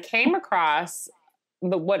 and I came across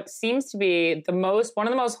what seems to be one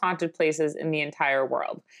of the most haunted places in the entire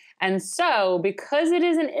world. And so because it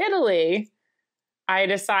is in Italy, I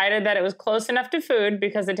decided that it was close enough to food,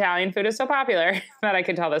 because Italian food is so popular, that I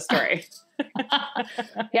could tell this story.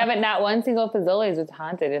 Yeah, but not one single Fazoli's was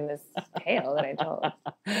haunted in this tale that I told.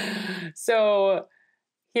 So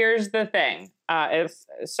here's the thing. It's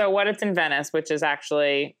in Venice, which is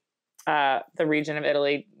actually the region of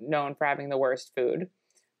Italy known for having the worst food.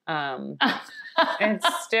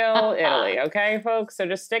 It's still Italy, okay, folks? So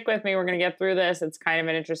just stick with me. We're going to get through this. It's kind of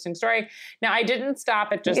an interesting story. Now, I didn't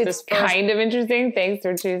stop at just this first... It's kind of interesting. Thanks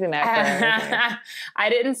for choosing that. I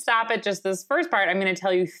didn't stop at just this first part. I'm going to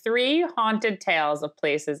tell you 3 haunted tales of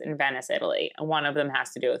places in Venice, Italy, and one of them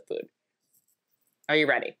has to do with food. Are you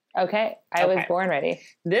ready? Okay. I was born ready.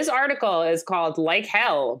 This article is called Like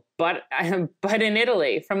Hell, but in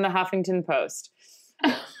Italy, from the Huffington Post.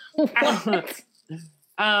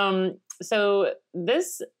 So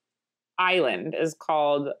this island is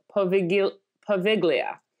called Poveglia,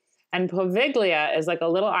 and Poveglia is like a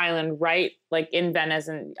little island right like in Venice.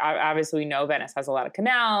 And obviously we know Venice has a lot of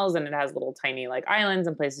canals, and it has little tiny like islands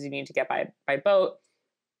and places you need to get by boat.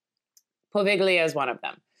 Poveglia is one of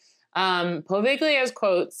them. Poveglia is,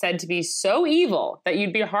 quote, said to be so evil that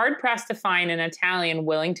you'd be hard pressed to find an Italian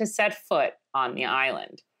willing to set foot on the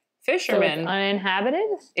island. Fishermen. So it's uninhabited?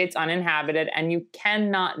 It's uninhabited, and you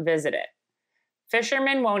cannot visit it.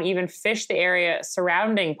 Fishermen won't even fish the area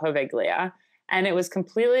surrounding Poveglia, and it was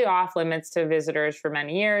completely off limits to visitors for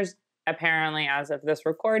many years. Apparently, as of this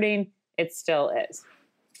recording, it still is.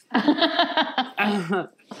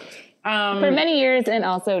 For many years, and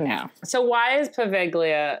also now. So why is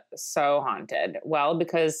Poveglia so haunted? Well,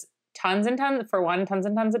 because tons and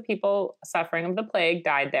tons of people suffering of the plague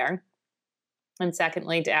died there. And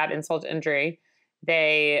secondly, to add insult to injury,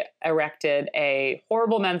 they erected a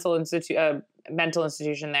horrible mental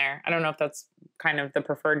institution there. I don't know if that's kind of the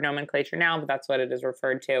preferred nomenclature now, but that's what it is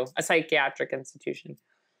referred to. A psychiatric institution.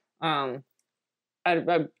 A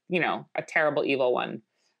terrible, evil one.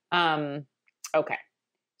 Okay.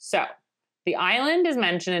 So the island is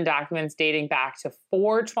mentioned in documents dating back to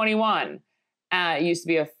 421. It used to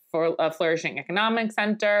be a flourishing economic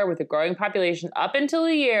center with a growing population up until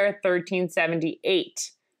the year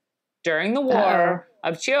 1378. During the War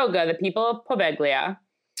of Chioggia, the people of Poveglia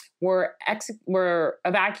were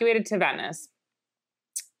evacuated to Venice.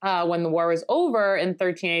 When the war was over in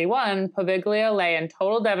 1381, Poveglia lay in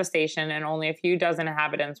total devastation, and only a few dozen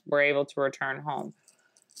inhabitants were able to return home.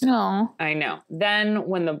 No. I know. Then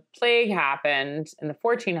when the plague happened in the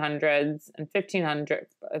 1400s and 1500s,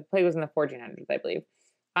 the plague was in the 1400s, I believe.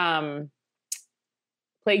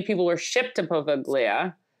 Plagued people were shipped to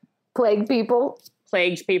Poveglia. Plagued people?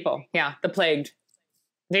 Plagued people. Yeah, the plagued.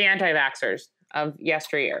 The anti-vaxxers of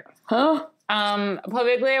yesteryear. Huh?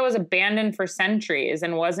 Poveglia was abandoned for centuries,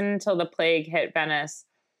 and wasn't until the plague hit Venice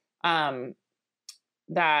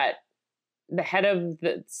that the head of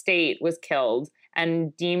the state was killed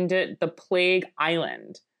and deemed it the plague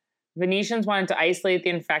island. Venetians wanted to isolate the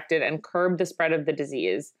infected and curb the spread of the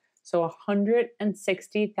disease. So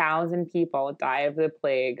 160,000 people die of the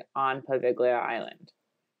plague on Poveglia Island.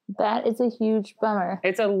 That is a huge bummer.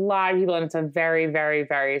 It's a lot of people, and it's a very, very,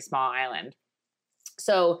 very small island.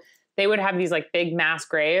 So they would have these like big mass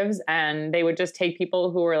graves, and they would just take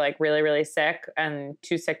people who were like really, really sick and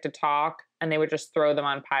too sick to talk, and they would just throw them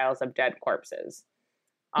on piles of dead corpses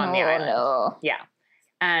on the island. No. Yeah.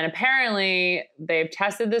 And apparently they've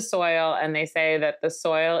tested the soil, and they say that the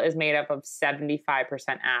soil is made up of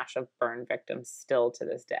 75% ash of burn victims still to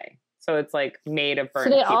this day. So it's like made of burned So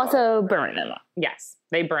they people. also burn them. Yes,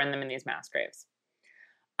 they burn them in these mass graves.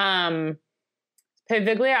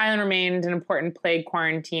 Poveglia Island remained an important plague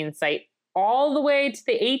quarantine site all the way to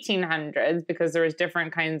the 1800s because there was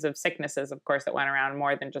different kinds of sicknesses, of course, that went around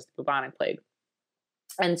more than just the bubonic plague.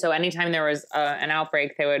 And so anytime there was an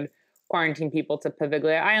outbreak, they would quarantine people to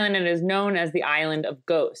Poveglia Island, and it is known as the Island of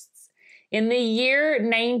Ghosts. In the year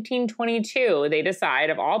 1922, they decide,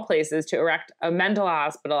 of all places, to erect a mental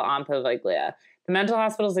hospital on Poveglia. The mental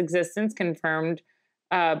hospital's existence confirmed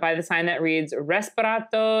by the sign that reads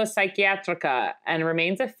Respirato Psychiatrica and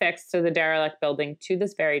remains affixed to the derelict building to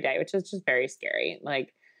this very day, which is just very scary.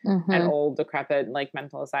 Like an old, decrepit, like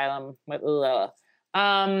mental asylum with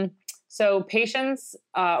So patients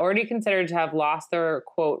already considered to have lost their,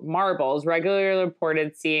 quote, marbles regularly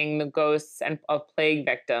reported seeing the ghosts of plague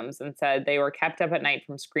victims and said they were kept up at night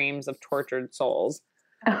from screams of tortured souls.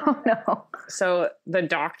 Oh, no. So the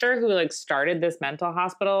doctor who like started this mental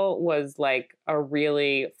hospital was like a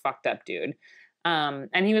really fucked up dude.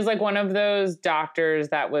 And he was like one of those doctors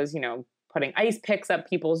that was, you know, putting ice picks up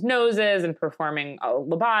people's noses and performing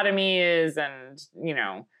lobotomies and, you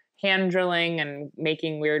know, hand drilling and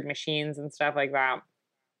making weird machines and stuff like that.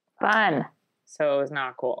 Fun. So it was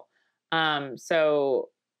not cool. So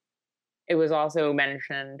it was also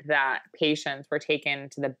mentioned that patients were taken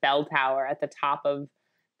to the bell tower at the top of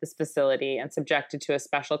this facility and subjected to a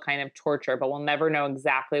special kind of torture, but we'll never know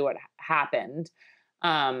exactly what happened.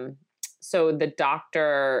 So the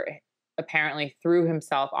doctor apparently threw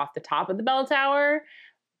himself off the top of the bell tower,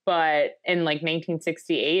 but in like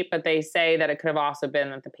 1968, but they say that it could have also been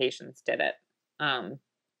that the patients did it.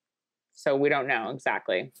 So we don't know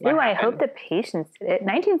exactly what happened. I hope the patients did it.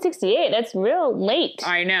 1968, that's real late.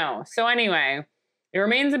 I know. So anyway, it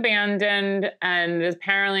remains abandoned and is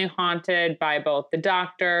apparently haunted by both the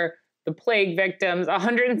doctor, the plague victims,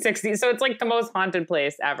 160. So it's like the most haunted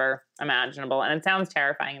place ever imaginable. And it sounds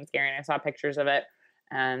terrifying and scary. And I saw pictures of it,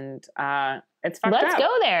 and it's fucked up. Let's go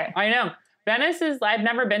there. I know. Venice is, I've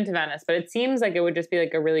never been to Venice, but it seems like it would just be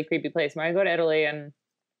like a really creepy place. When I go to Italy in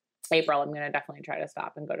April, I'm going to definitely try to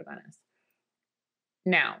stop and go to Venice.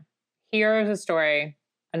 Now, here is a story,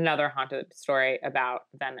 another haunted story about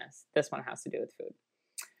Venice. This one has to do with food.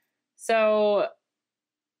 So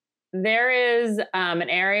there is an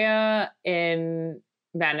area in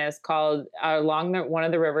Venice called, along one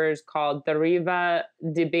of the rivers called the Riva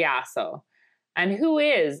di Biaso. And who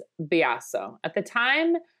is Biaso? At the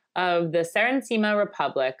time of the Serenissima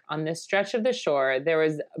Republic, on this stretch of the shore, there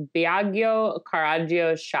was Biagio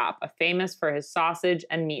Caraggio's shop, famous for his sausage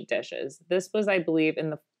and meat dishes. This was, I believe, in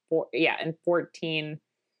the 1400s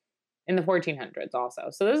also.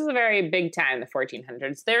 So this is a very big time, the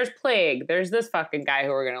 1400s. There's plague. There's this fucking guy who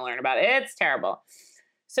we're going to learn about. It's terrible.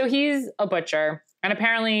 So he's a butcher, and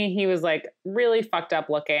apparently he was like really fucked up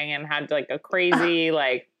looking and had like a crazy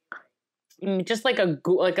like just like a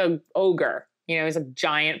ogre. You know, he's a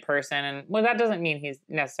giant person. And well, that doesn't mean he's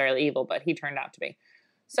necessarily evil, but he turned out to be.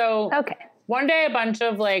 So one day, a bunch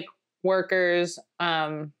of like workers,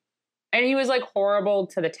 and he was like horrible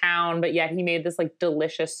to the town, but yet he made this like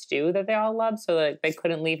delicious stew that they all loved. So like they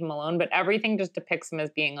couldn't leave him alone. But everything just depicts him as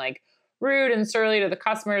being like rude and surly to the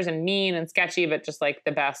customers and mean and sketchy, but just like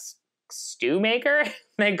the best stew maker.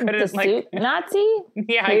 They couldn't like soup Nazi?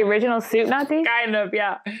 Yeah. The original soup Nazi? Kind of,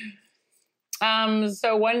 yeah.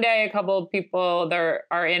 So one day, a couple of people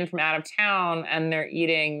are in from out of town, and they're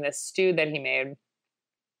eating this stew that he made.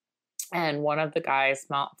 And one of the guys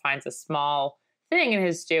finds a small thing in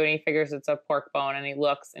his stew, and he figures it's a pork bone, and he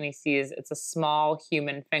looks and he sees it's a small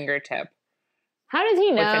human fingertip. How does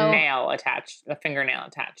he know? With a fingernail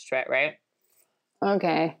attached to it, right?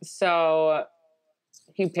 Okay. So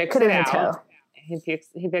he picks it out. He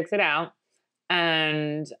picks it out,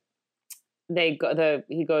 and he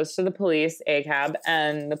goes to the police, ACAB,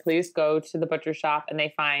 and the police go to the butcher shop, and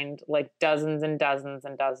they find like dozens and dozens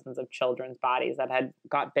and dozens of children's bodies that had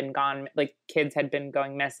been gone, like kids had been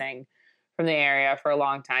going missing from the area for a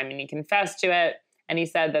long time, and he confessed to it. And he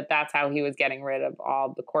said that that's how he was getting rid of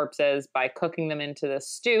all the corpses, by cooking them into the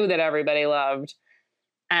stew that everybody loved.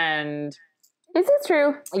 And Is this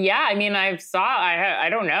true? yeah, I mean, I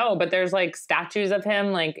don't know, but there's like statues of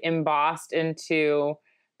him like embossed into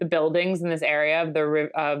the buildings in this area of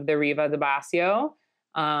the Riva de Basio.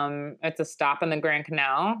 It's a stop in the Grand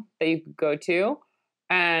Canal that you could go to.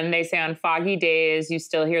 And they say on foggy days, you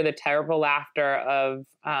still hear the terrible laughter of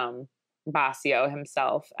Basio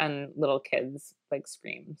himself, and little kids like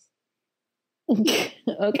screams.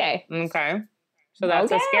 Okay. So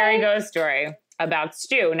that's a scary ghost story about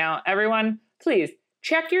stew. Now, everyone, please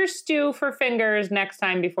check your stew for fingers next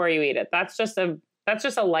time before you eat it. That's just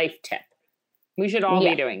a life tip. We should all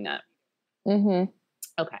be doing that. Mm-hmm.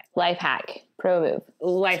 Okay. Life hack. Pro move.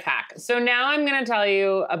 Life hack. So now I'm going to tell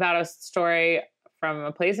you about a story from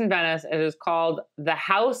a place in Venice. It is called The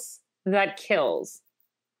House That Kills.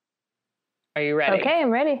 Are you ready? Okay, I'm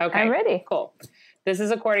ready. Okay, I'm ready. Cool. This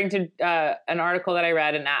is according to an article that I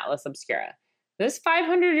read in Atlas Obscura. This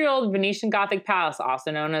 500-year-old Venetian Gothic palace,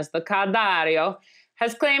 also known as the Caldario,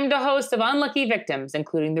 has claimed a host of unlucky victims,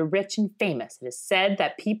 including the rich and famous. It is said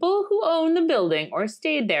that people who owned the building or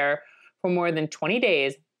stayed there for more than 20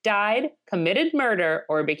 days died, committed murder,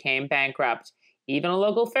 or became bankrupt. Even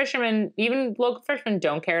local fishermen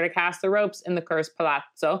don't care to cast the ropes in the cursed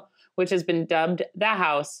palazzo, which has been dubbed the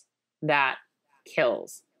house that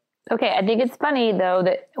kills. Okay, I think it's funny, though,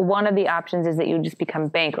 that one of the options is that you just become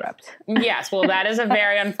bankrupt. Yes, well, that is a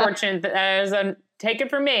very unfortunate, take it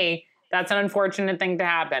from me, that's an unfortunate thing to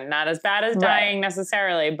happen. Not as bad as dying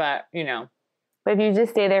necessarily, but, you know. But if you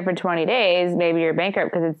just stay there for 20 days, maybe you're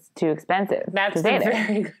bankrupt because it's too expensive. That's a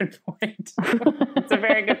very good point. That's a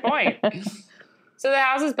very good point. So the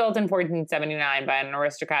house was built in 1479 by an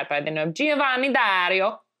aristocrat by the name of Giovanni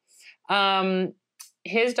Dario.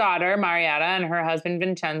 His daughter, Marietta, and her husband,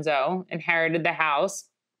 Vincenzo, inherited the house.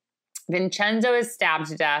 Vincenzo is stabbed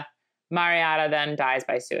to death. Marietta then dies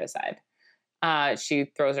by suicide. She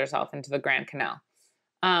throws herself into the Grand Canal.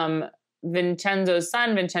 Vincenzo's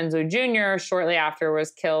son, Vincenzo Jr., shortly after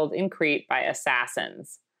was killed in Crete by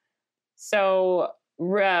assassins. So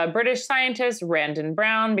British scientist Randon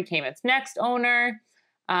Brown became its next owner.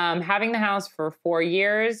 Having the house for 4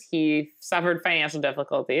 years, he suffered financial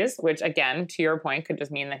difficulties, which, again, to your point, could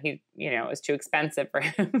just mean that he, it was too expensive for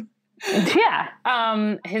him. Yeah.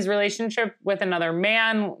 His relationship with another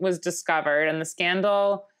man was discovered, and the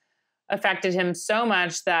scandal affected him so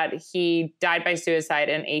much that he died by suicide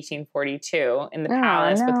in 1842 in the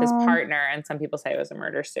palace with his partner, and some people say it was a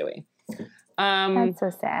murder suicide. That's so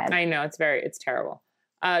sad. I know, it's terrible.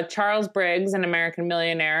 Charles Briggs, an American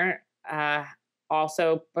millionaire,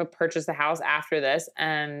 also purchased the house after this,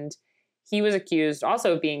 and he was accused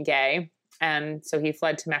also of being gay, and so he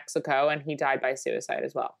fled to Mexico, and he died by suicide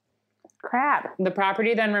as well. Crap. The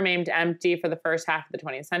property then remained empty for the first half of the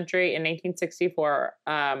 20th century. In 1864,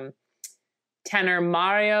 tenor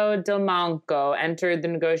Mario Del Manco entered the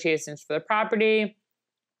negotiations for the property,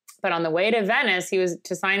 but on the way to Venice, he was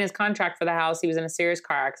to sign his contract for the house. He was in a serious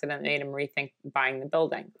car accident that made him rethink buying the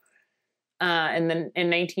building. And then in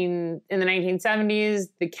the 1970s,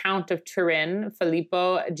 the Count of Turin,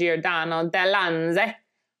 Filippo Giordano dell'Anze,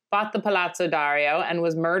 bought the Palazzo Dario and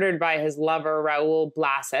was murdered by his lover, Raoul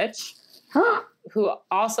Blasic, who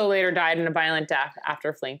also later died in a violent death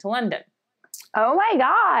after fleeing to London. Oh my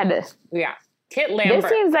God. Yeah. Kit Lambert.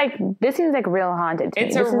 This seems like real haunted to me.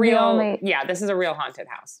 This is a real haunted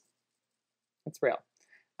house. It's real.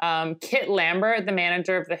 Kit Lambert, the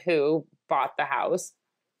manager of The Who, bought the house.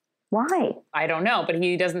 Why? I don't know, but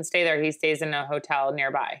he doesn't stay there. He stays in a hotel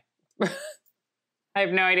nearby. I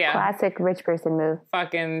have no idea. Classic rich person move.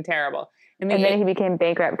 Fucking terrible. And then he became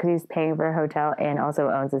bankrupt because he's paying for a hotel and also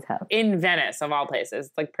owns his house. In Venice, of all places.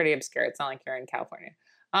 It's like pretty obscure. It's not like you're in California.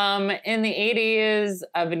 In the 80s,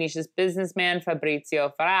 a Venetian businessman,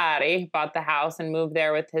 Fabrizio Ferrari, bought the house and moved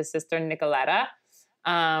there with his sister, Nicoletta.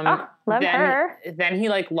 Love her. Then he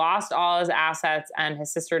lost all his assets and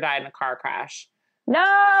his sister died in a car crash.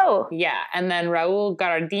 No! Yeah. And then Raul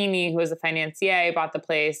Gardini, who was a financier, bought the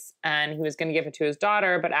place and he was going to give it to his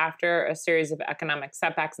daughter. But after a series of economic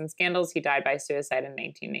setbacks and scandals, he died by suicide in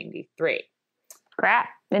 1993. Crap.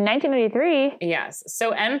 In 1993? Yes.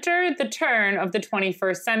 So enter the turn of the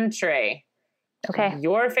 21st century. Okay.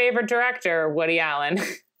 Your favorite director, Woody Allen.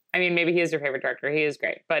 I mean, maybe he is your favorite director. He is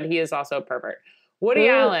great, but he is also a pervert. Woody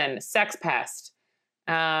Allen, sex pest.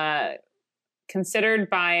 Considered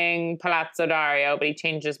buying Palazzo Dario, but he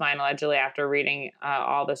changed his mind allegedly after reading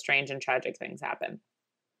all the strange and tragic things happen.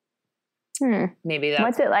 Maybe that's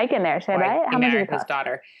What's it like in there? Should I buy it? How much does it his cost?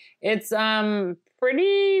 daughter. It's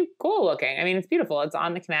pretty cool looking. I mean, it's beautiful. It's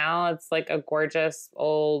on the canal. It's like a gorgeous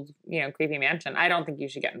old, creepy mansion. I don't think you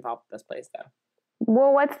should get involved with this place though.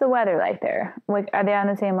 Well, what's the weather like there? Like, are they on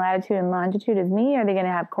the same latitude and longitude as me? Are they going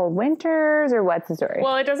to have cold winters, or what's the story?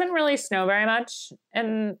 Well, it doesn't really snow very much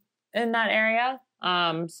in that area.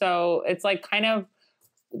 So it's like kind of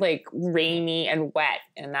like rainy and wet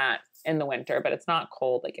in the winter, but it's not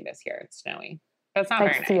cold like it is here. It's snowy. But it's not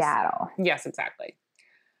like very nice. Seattle. Yes, exactly.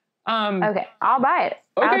 Okay, I'll buy it.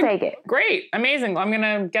 Okay, I'll take it. Great. Amazing. I'm going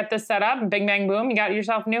to get this set up and bing, bang, boom. You got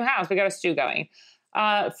yourself a new house. We got a stew going.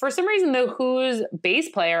 For some reason, the Who's bass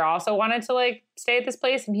player also wanted to stay at this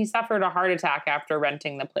place, and he suffered a heart attack after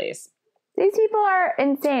renting the place. These people are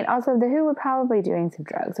insane. Also, the Who were probably doing some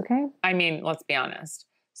drugs, okay? I mean, let's be honest.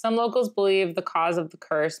 Some locals believe the cause of the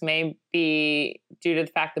curse may be due to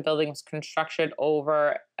the fact the building was constructed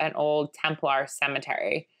over an old Templar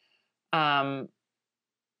cemetery,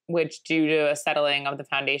 which, due to a settling of the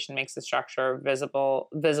foundation, makes the structure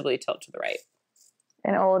visibly tilt to the right.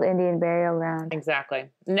 An old Indian burial ground. Exactly.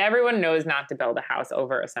 And everyone knows not to build a house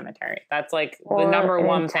over a cemetery. That's the number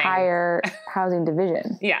one thing. Entire housing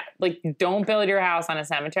division. Yeah. Don't build your house on a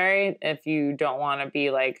cemetery if you don't want to be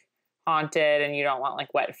haunted and you don't want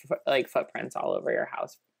wet footprints all over your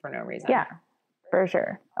house for no reason. Yeah, for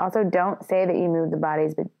sure. Also, don't say that you moved the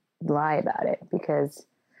bodies, but lie about it, because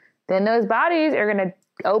then those bodies are going to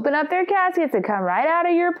open up their caskets and come right out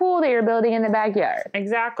of your pool that you're building in the backyard.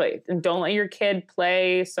 Exactly. And don't let your kid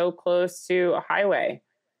play so close to a highway.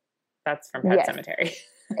 That's from Pet Cemetery.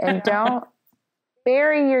 And don't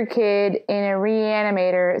bury your kid in a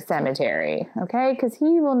reanimator cemetery, okay? Because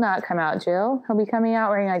he will not come out chill. He'll be coming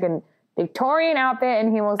out wearing a Victorian outfit,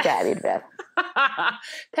 and he will stab you to death.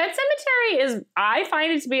 Pet Cemetery I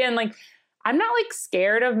find it to be I'm not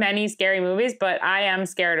scared of many scary movies, but I am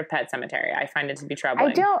scared of Pet Cemetery. I find it to be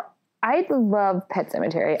troubling. I love Pet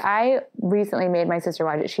Cemetery. I recently made my sister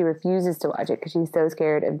watch it. She refuses to watch it because she's so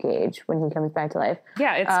scared of Gage when he comes back to life.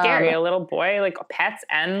 Yeah, it's scary. A little boy, pets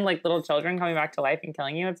and little children coming back to life and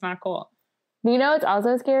killing you. It's not cool. You know what's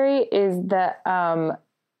also scary is that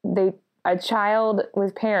a child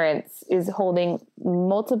with parents is holding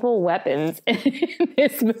multiple weapons in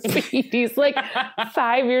this movie. He's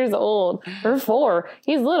 5 years old or 4.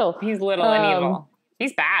 He's little. He's little and evil.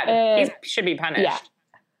 He's bad. He should be punished. Yeah.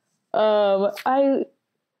 I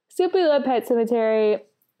simply love Pet Cemetery.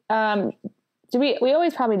 We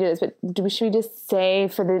always probably do this, but should we just say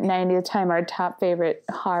for the 90th time our top favorite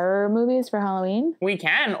horror movies for Halloween? We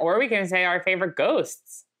can, or we can say our favorite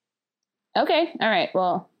ghosts. Okay. All right.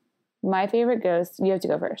 Well, my favorite ghost, you have to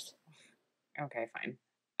go first. Okay, fine.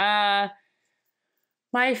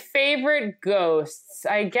 My favorite ghosts.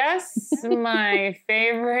 I guess my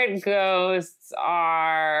favorite ghosts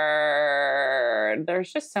are...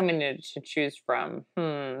 There's just so many to choose from.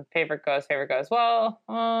 Favorite ghost. Well,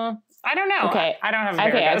 I don't know. Okay. I don't have a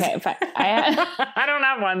favorite ghost. Okay, fine. I don't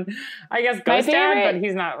have one. I guess Ghost Dad, but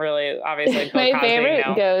he's not really, obviously, my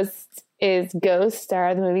favorite ghost is Ghost, star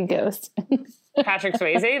of the movie Ghost. Patrick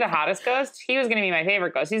Swayze, the hottest ghost. He was going to be my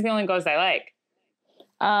favorite ghost. He's the only ghost I like.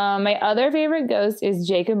 My other favorite ghost is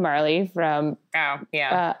Jacob Marley from... Oh,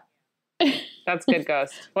 yeah. That's a good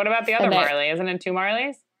ghost. What about the other Marley? Isn't it 2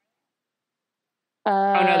 Marleys?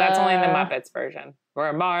 Oh, no, that's only in the Muppets version.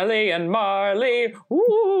 We're Marley and Marley.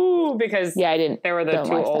 Woo! Because they were the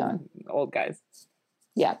 2 old guys.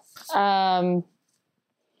 Yeah.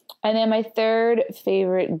 And then my third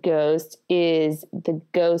favorite ghost is the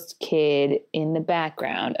ghost kid in the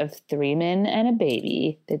background of 3 Men and a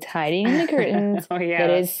Baby that's hiding in the curtains.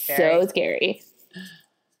 That is so scary.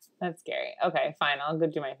 That's scary. Okay, fine. I'll go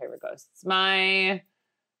do my favorite ghosts. My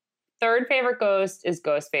third favorite ghost is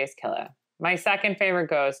Ghostface Killer. My second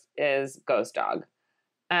favorite ghost is Ghost Dog.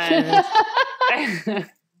 And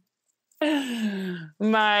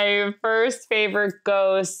my first favorite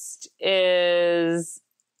ghost is...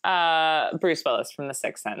 Bruce Willis from The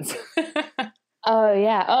Sixth Sense. Oh,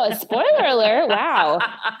 yeah. Oh, spoiler alert. Wow.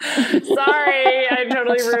 Sorry, I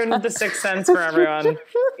totally ruined The Sixth Sense for everyone.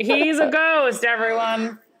 He's a ghost,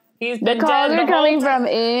 everyone. He's been the calls are coming from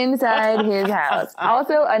inside his house.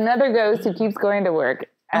 Also, another ghost who keeps going to work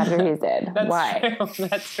after he's dead. Why? True.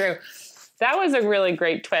 That's true. That was a really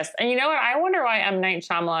great twist. And you know what? I wonder why M. Night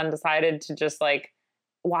Shyamalan decided to just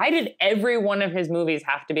why did every one of his movies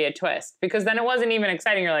have to be a twist? Because then it wasn't even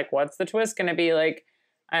exciting. You're like, what's the twist going to be? I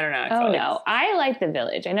don't know. No. I like The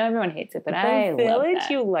Village. I know everyone hates it, but I love Village,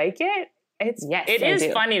 that. You like it? It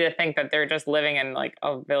is funny to think that they're just living in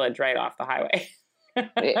a village right off the highway.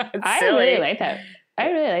 I really like that.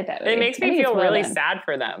 I really like that movie. It makes me feel really sad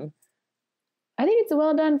for them. I think it's a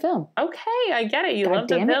well done film. Okay, I get it. You God love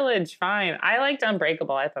The damn it. Village. Fine. I liked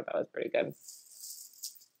Unbreakable. I thought that was pretty good.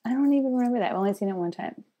 I don't even remember that. I've only seen it one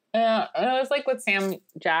time. Yeah, it was like with Sam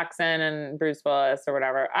Jackson and Bruce Willis or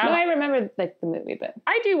whatever. No, I remember like the movie, but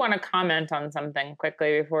I do want to comment on something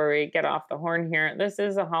quickly before we get off the horn here. This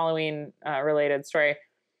is a Halloween related story.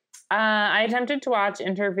 I attempted to watch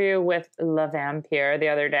Interview with Le Vampire the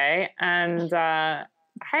other day, and I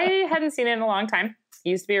hadn't seen it in a long time.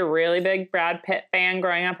 Used to be a really big Brad Pitt fan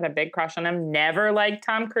growing up, had a big crush on him. Never liked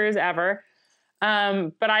Tom Cruise ever.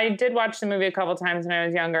 But I did watch the movie a couple times when I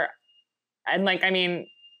was younger. And like, I mean,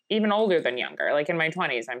 even older than younger, like in my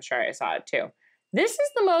 20s, I'm sure I saw it too. This is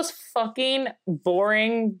the most fucking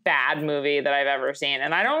boring, bad movie that I've ever seen.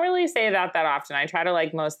 And I don't really say that often. I try to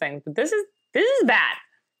like most things, but this is bad.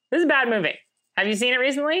 This is a bad movie. Have you seen it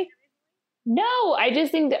recently? no, I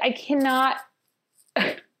just think that I cannot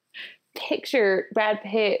picture Brad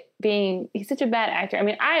Pitt he's such a bad actor. I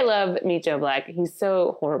mean, I love Meet Joe Black. He's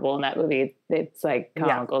so horrible in that movie. It's like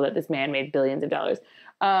comical that this man made billions of dollars.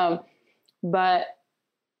 But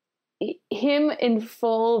him in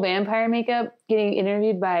full vampire makeup getting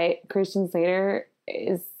interviewed by Christian Slater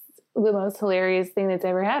is the most hilarious thing that's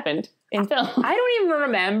ever happened in film. I don't even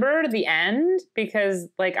remember the end because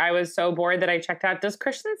like I was so bored that I checked out. Does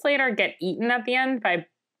Christian Slater get eaten at the end by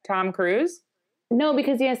Tom Cruise? No,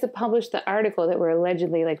 because he has to publish the article that we're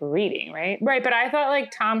allegedly like reading, right? Right, but I thought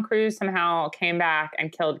like Tom Cruise somehow came back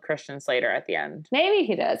and killed Christian Slater at the end. Maybe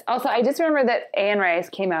he does. Also, I just remember that Anne Rice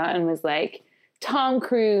came out and was like, Tom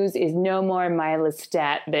Cruise is no more my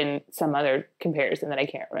Lestat than some other comparison that I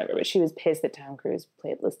can't remember. But she was pissed that Tom Cruise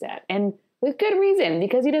played Lestat. And with good reason,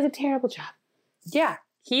 because he does a terrible job. Yeah,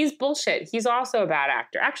 he's bullshit. He's also a bad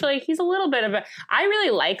actor. Actually, he's a little bit of a... I really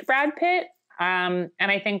like Brad Pitt. And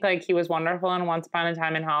I think like he was wonderful in Once Upon a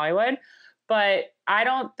Time in Hollywood. But I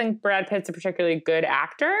don't think Brad Pitt's a particularly good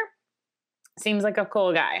actor. Seems like a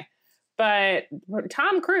cool guy. But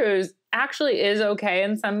Tom Cruise actually is okay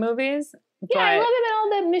in some movies. Yeah, I love him in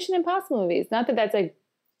all the Mission Impossible movies. Not that that's like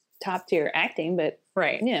top tier acting, but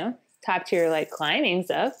right, you know, top tier like climbing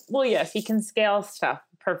stuff. Well, yes, he can scale stuff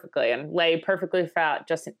perfectly and lay perfectly flat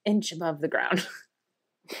just an inch above the ground,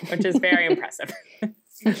 which is very impressive.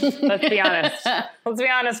 Let's be honest. Let's be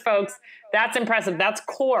honest, folks. That's impressive. That's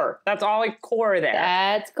core. That's all like core there.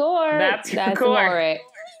 That's core. That's core. Amore.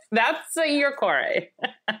 That's your core.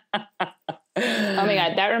 Oh my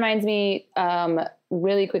God. That reminds me,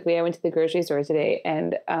 really quickly, I went to the grocery store today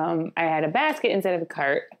and I had a basket instead of a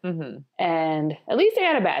cart. Mm-hmm. And at least I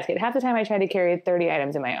had a basket. Half the time I tried to carry 30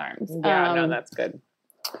 items in my arms. Yeah, no, that's good.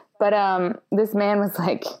 But this man was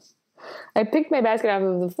like, I picked my basket off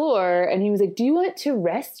of the floor and he was like, do you want to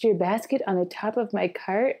rest your basket on the top of my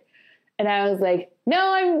cart? And I was like,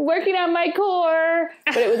 no, I'm working on my core.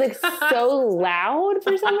 But it was like so loud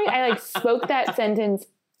for some reason. I like spoke that sentence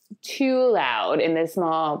too loud in this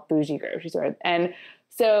small bougie grocery store. And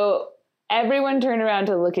so everyone turned around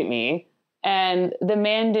to look at me and the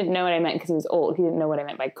man didn't know what I meant because he was old. He didn't know what I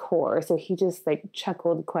meant by core. So he just like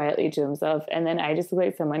chuckled quietly to himself. And then I just looked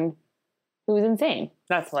like someone who was insane.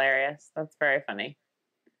 That's hilarious. That's very funny.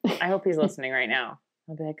 I hope he's listening right now.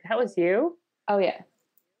 I'll be like, that was you? Oh, yeah.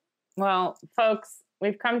 Well, folks,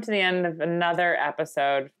 we've come to the end of another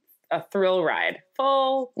episode, a thrill ride,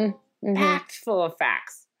 packed full of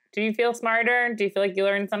facts. Do you feel smarter? Do you feel like you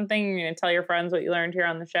learned something? You're going to tell your friends what you learned here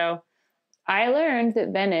on the show? I learned that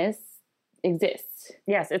Venice exists.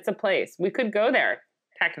 Yes, it's a place. We could go there,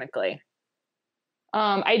 technically.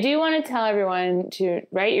 I do want to tell everyone to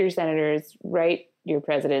write your senators, write your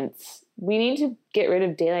presidents. We need to get rid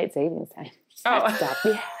of daylight savings time. Stop.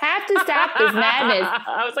 We have to stop this madness.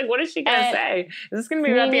 I was like, what is she going to say? Is this going to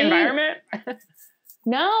be about the environment?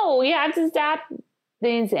 No, we have to stop the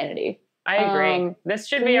insanity. I agree. This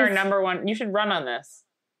should be our number one. You should run on this.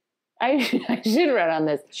 I should run on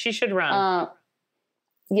this. She should run.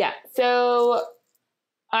 Yeah. So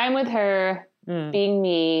I'm with her being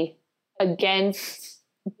me against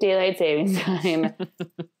daylight savings time.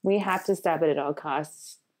 We have to stop it at all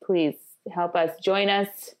costs. Please help us. Join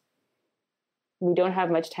us. We don't have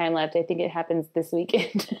much time left. I think it happens this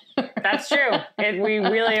weekend. That's true. We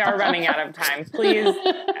really are running out of time. Please,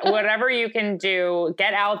 whatever you can do,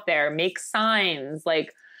 get out there, make signs,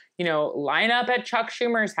 like, you know, line up at Chuck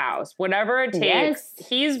Schumer's house, whatever it takes. Yes.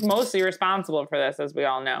 He's mostly responsible for this, as we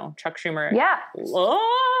all know. Chuck Schumer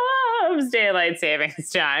loves daylight savings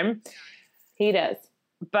time. He does.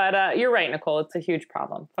 But you're right, Nicole. It's a huge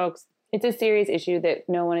problem, folks. It's a serious issue that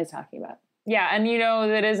no one is talking about. Yeah, and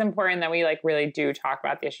that is important that we like really do talk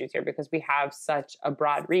about the issues here because we have such a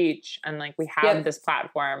broad reach and like we have this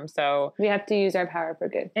platform. So we have to use our power for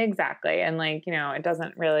good. Exactly. And like, it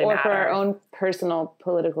doesn't really matter. Or for our own personal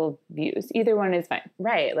political views. Either one is fine.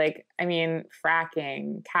 Right. Like, I mean,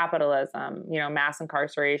 fracking, capitalism, mass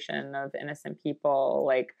incarceration of innocent people,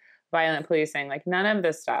 like violent policing, like none of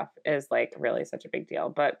this stuff is like really such a big deal.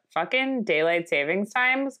 But fucking daylight savings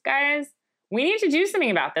times, guys. We need to do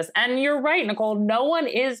something about this. And you're right, Nicole. No one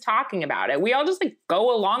is talking about it. We all just like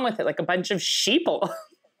go along with it like a bunch of sheeple.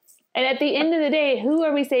 And at the end of the day, who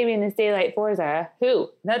are we saving this daylight for, Zara? Who?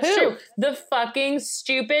 That's true. The fucking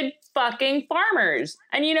stupid fucking farmers.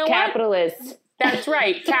 And you know Capitalists. what? That's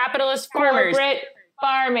right. Capitalist farmers. Corporate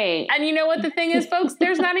farming. And you know what the thing is, folks?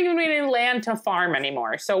 There's not even any land to farm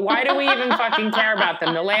anymore. So why do we even fucking care about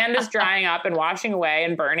them? The land is drying up and washing away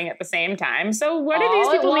and burning at the same time. So what do these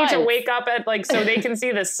people need to wake up at, like, so they can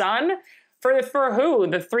see the sun? For who?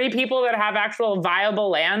 The 3 people that have actual viable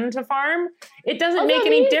land to farm? It doesn't make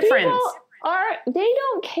any difference. They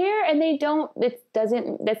don't care, and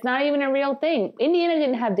that's not even a real thing. Indiana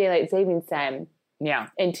didn't have daylight savings time. Yeah.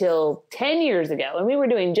 Until 10 years ago, and we were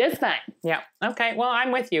doing just fine. Yeah. Okay. Well,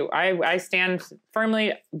 I'm with you. I stand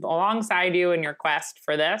firmly alongside you in your quest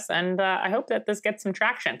for this, and I hope that this gets some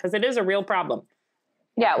traction, because it is a real problem.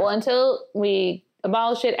 Yeah. Well, until we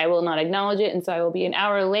abolish it, I will not acknowledge it, and so I will be an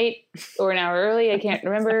hour late or an hour early. I can't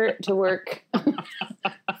remember to work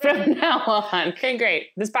from now on. Okay, great.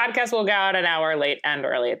 This podcast will go out an hour late and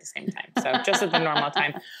early at the same time, so just at the normal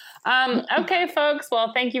time. Okay, folks.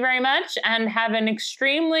 Well, thank you very much, and have an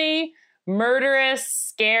extremely murderous,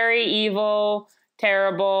 scary, evil,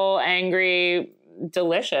 terrible, angry,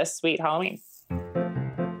 delicious, sweet Halloween.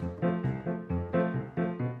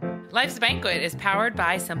 Life's Banquet is powered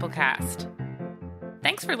by Simplecast.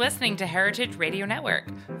 Thanks for listening to Heritage Radio Network,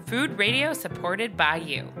 food radio supported by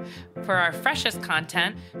you. For our freshest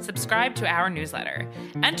content, subscribe to our newsletter.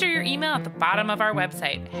 Enter your email at the bottom of our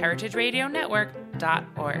website,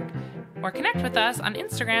 heritageradionetwork.org, or connect with us on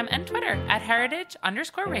Instagram and Twitter at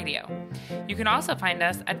heritage_radio. You can also find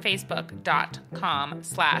us at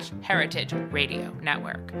facebook.com/Heritage Radio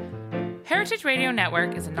Network. Heritage Radio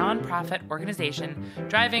Network is a nonprofit organization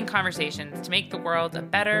driving conversations to make the world a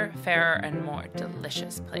better, fairer, and more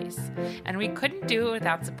delicious place. And we couldn't do it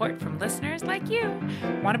without support from listeners like you.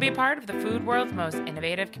 Want to be a part of the food world's most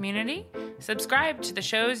innovative community? Subscribe to the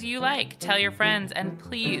shows you like, tell your friends, and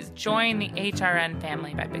please join the HRN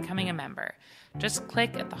family by becoming a member. Just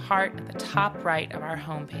click at the heart at the top right of our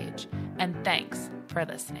homepage. And thanks for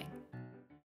listening.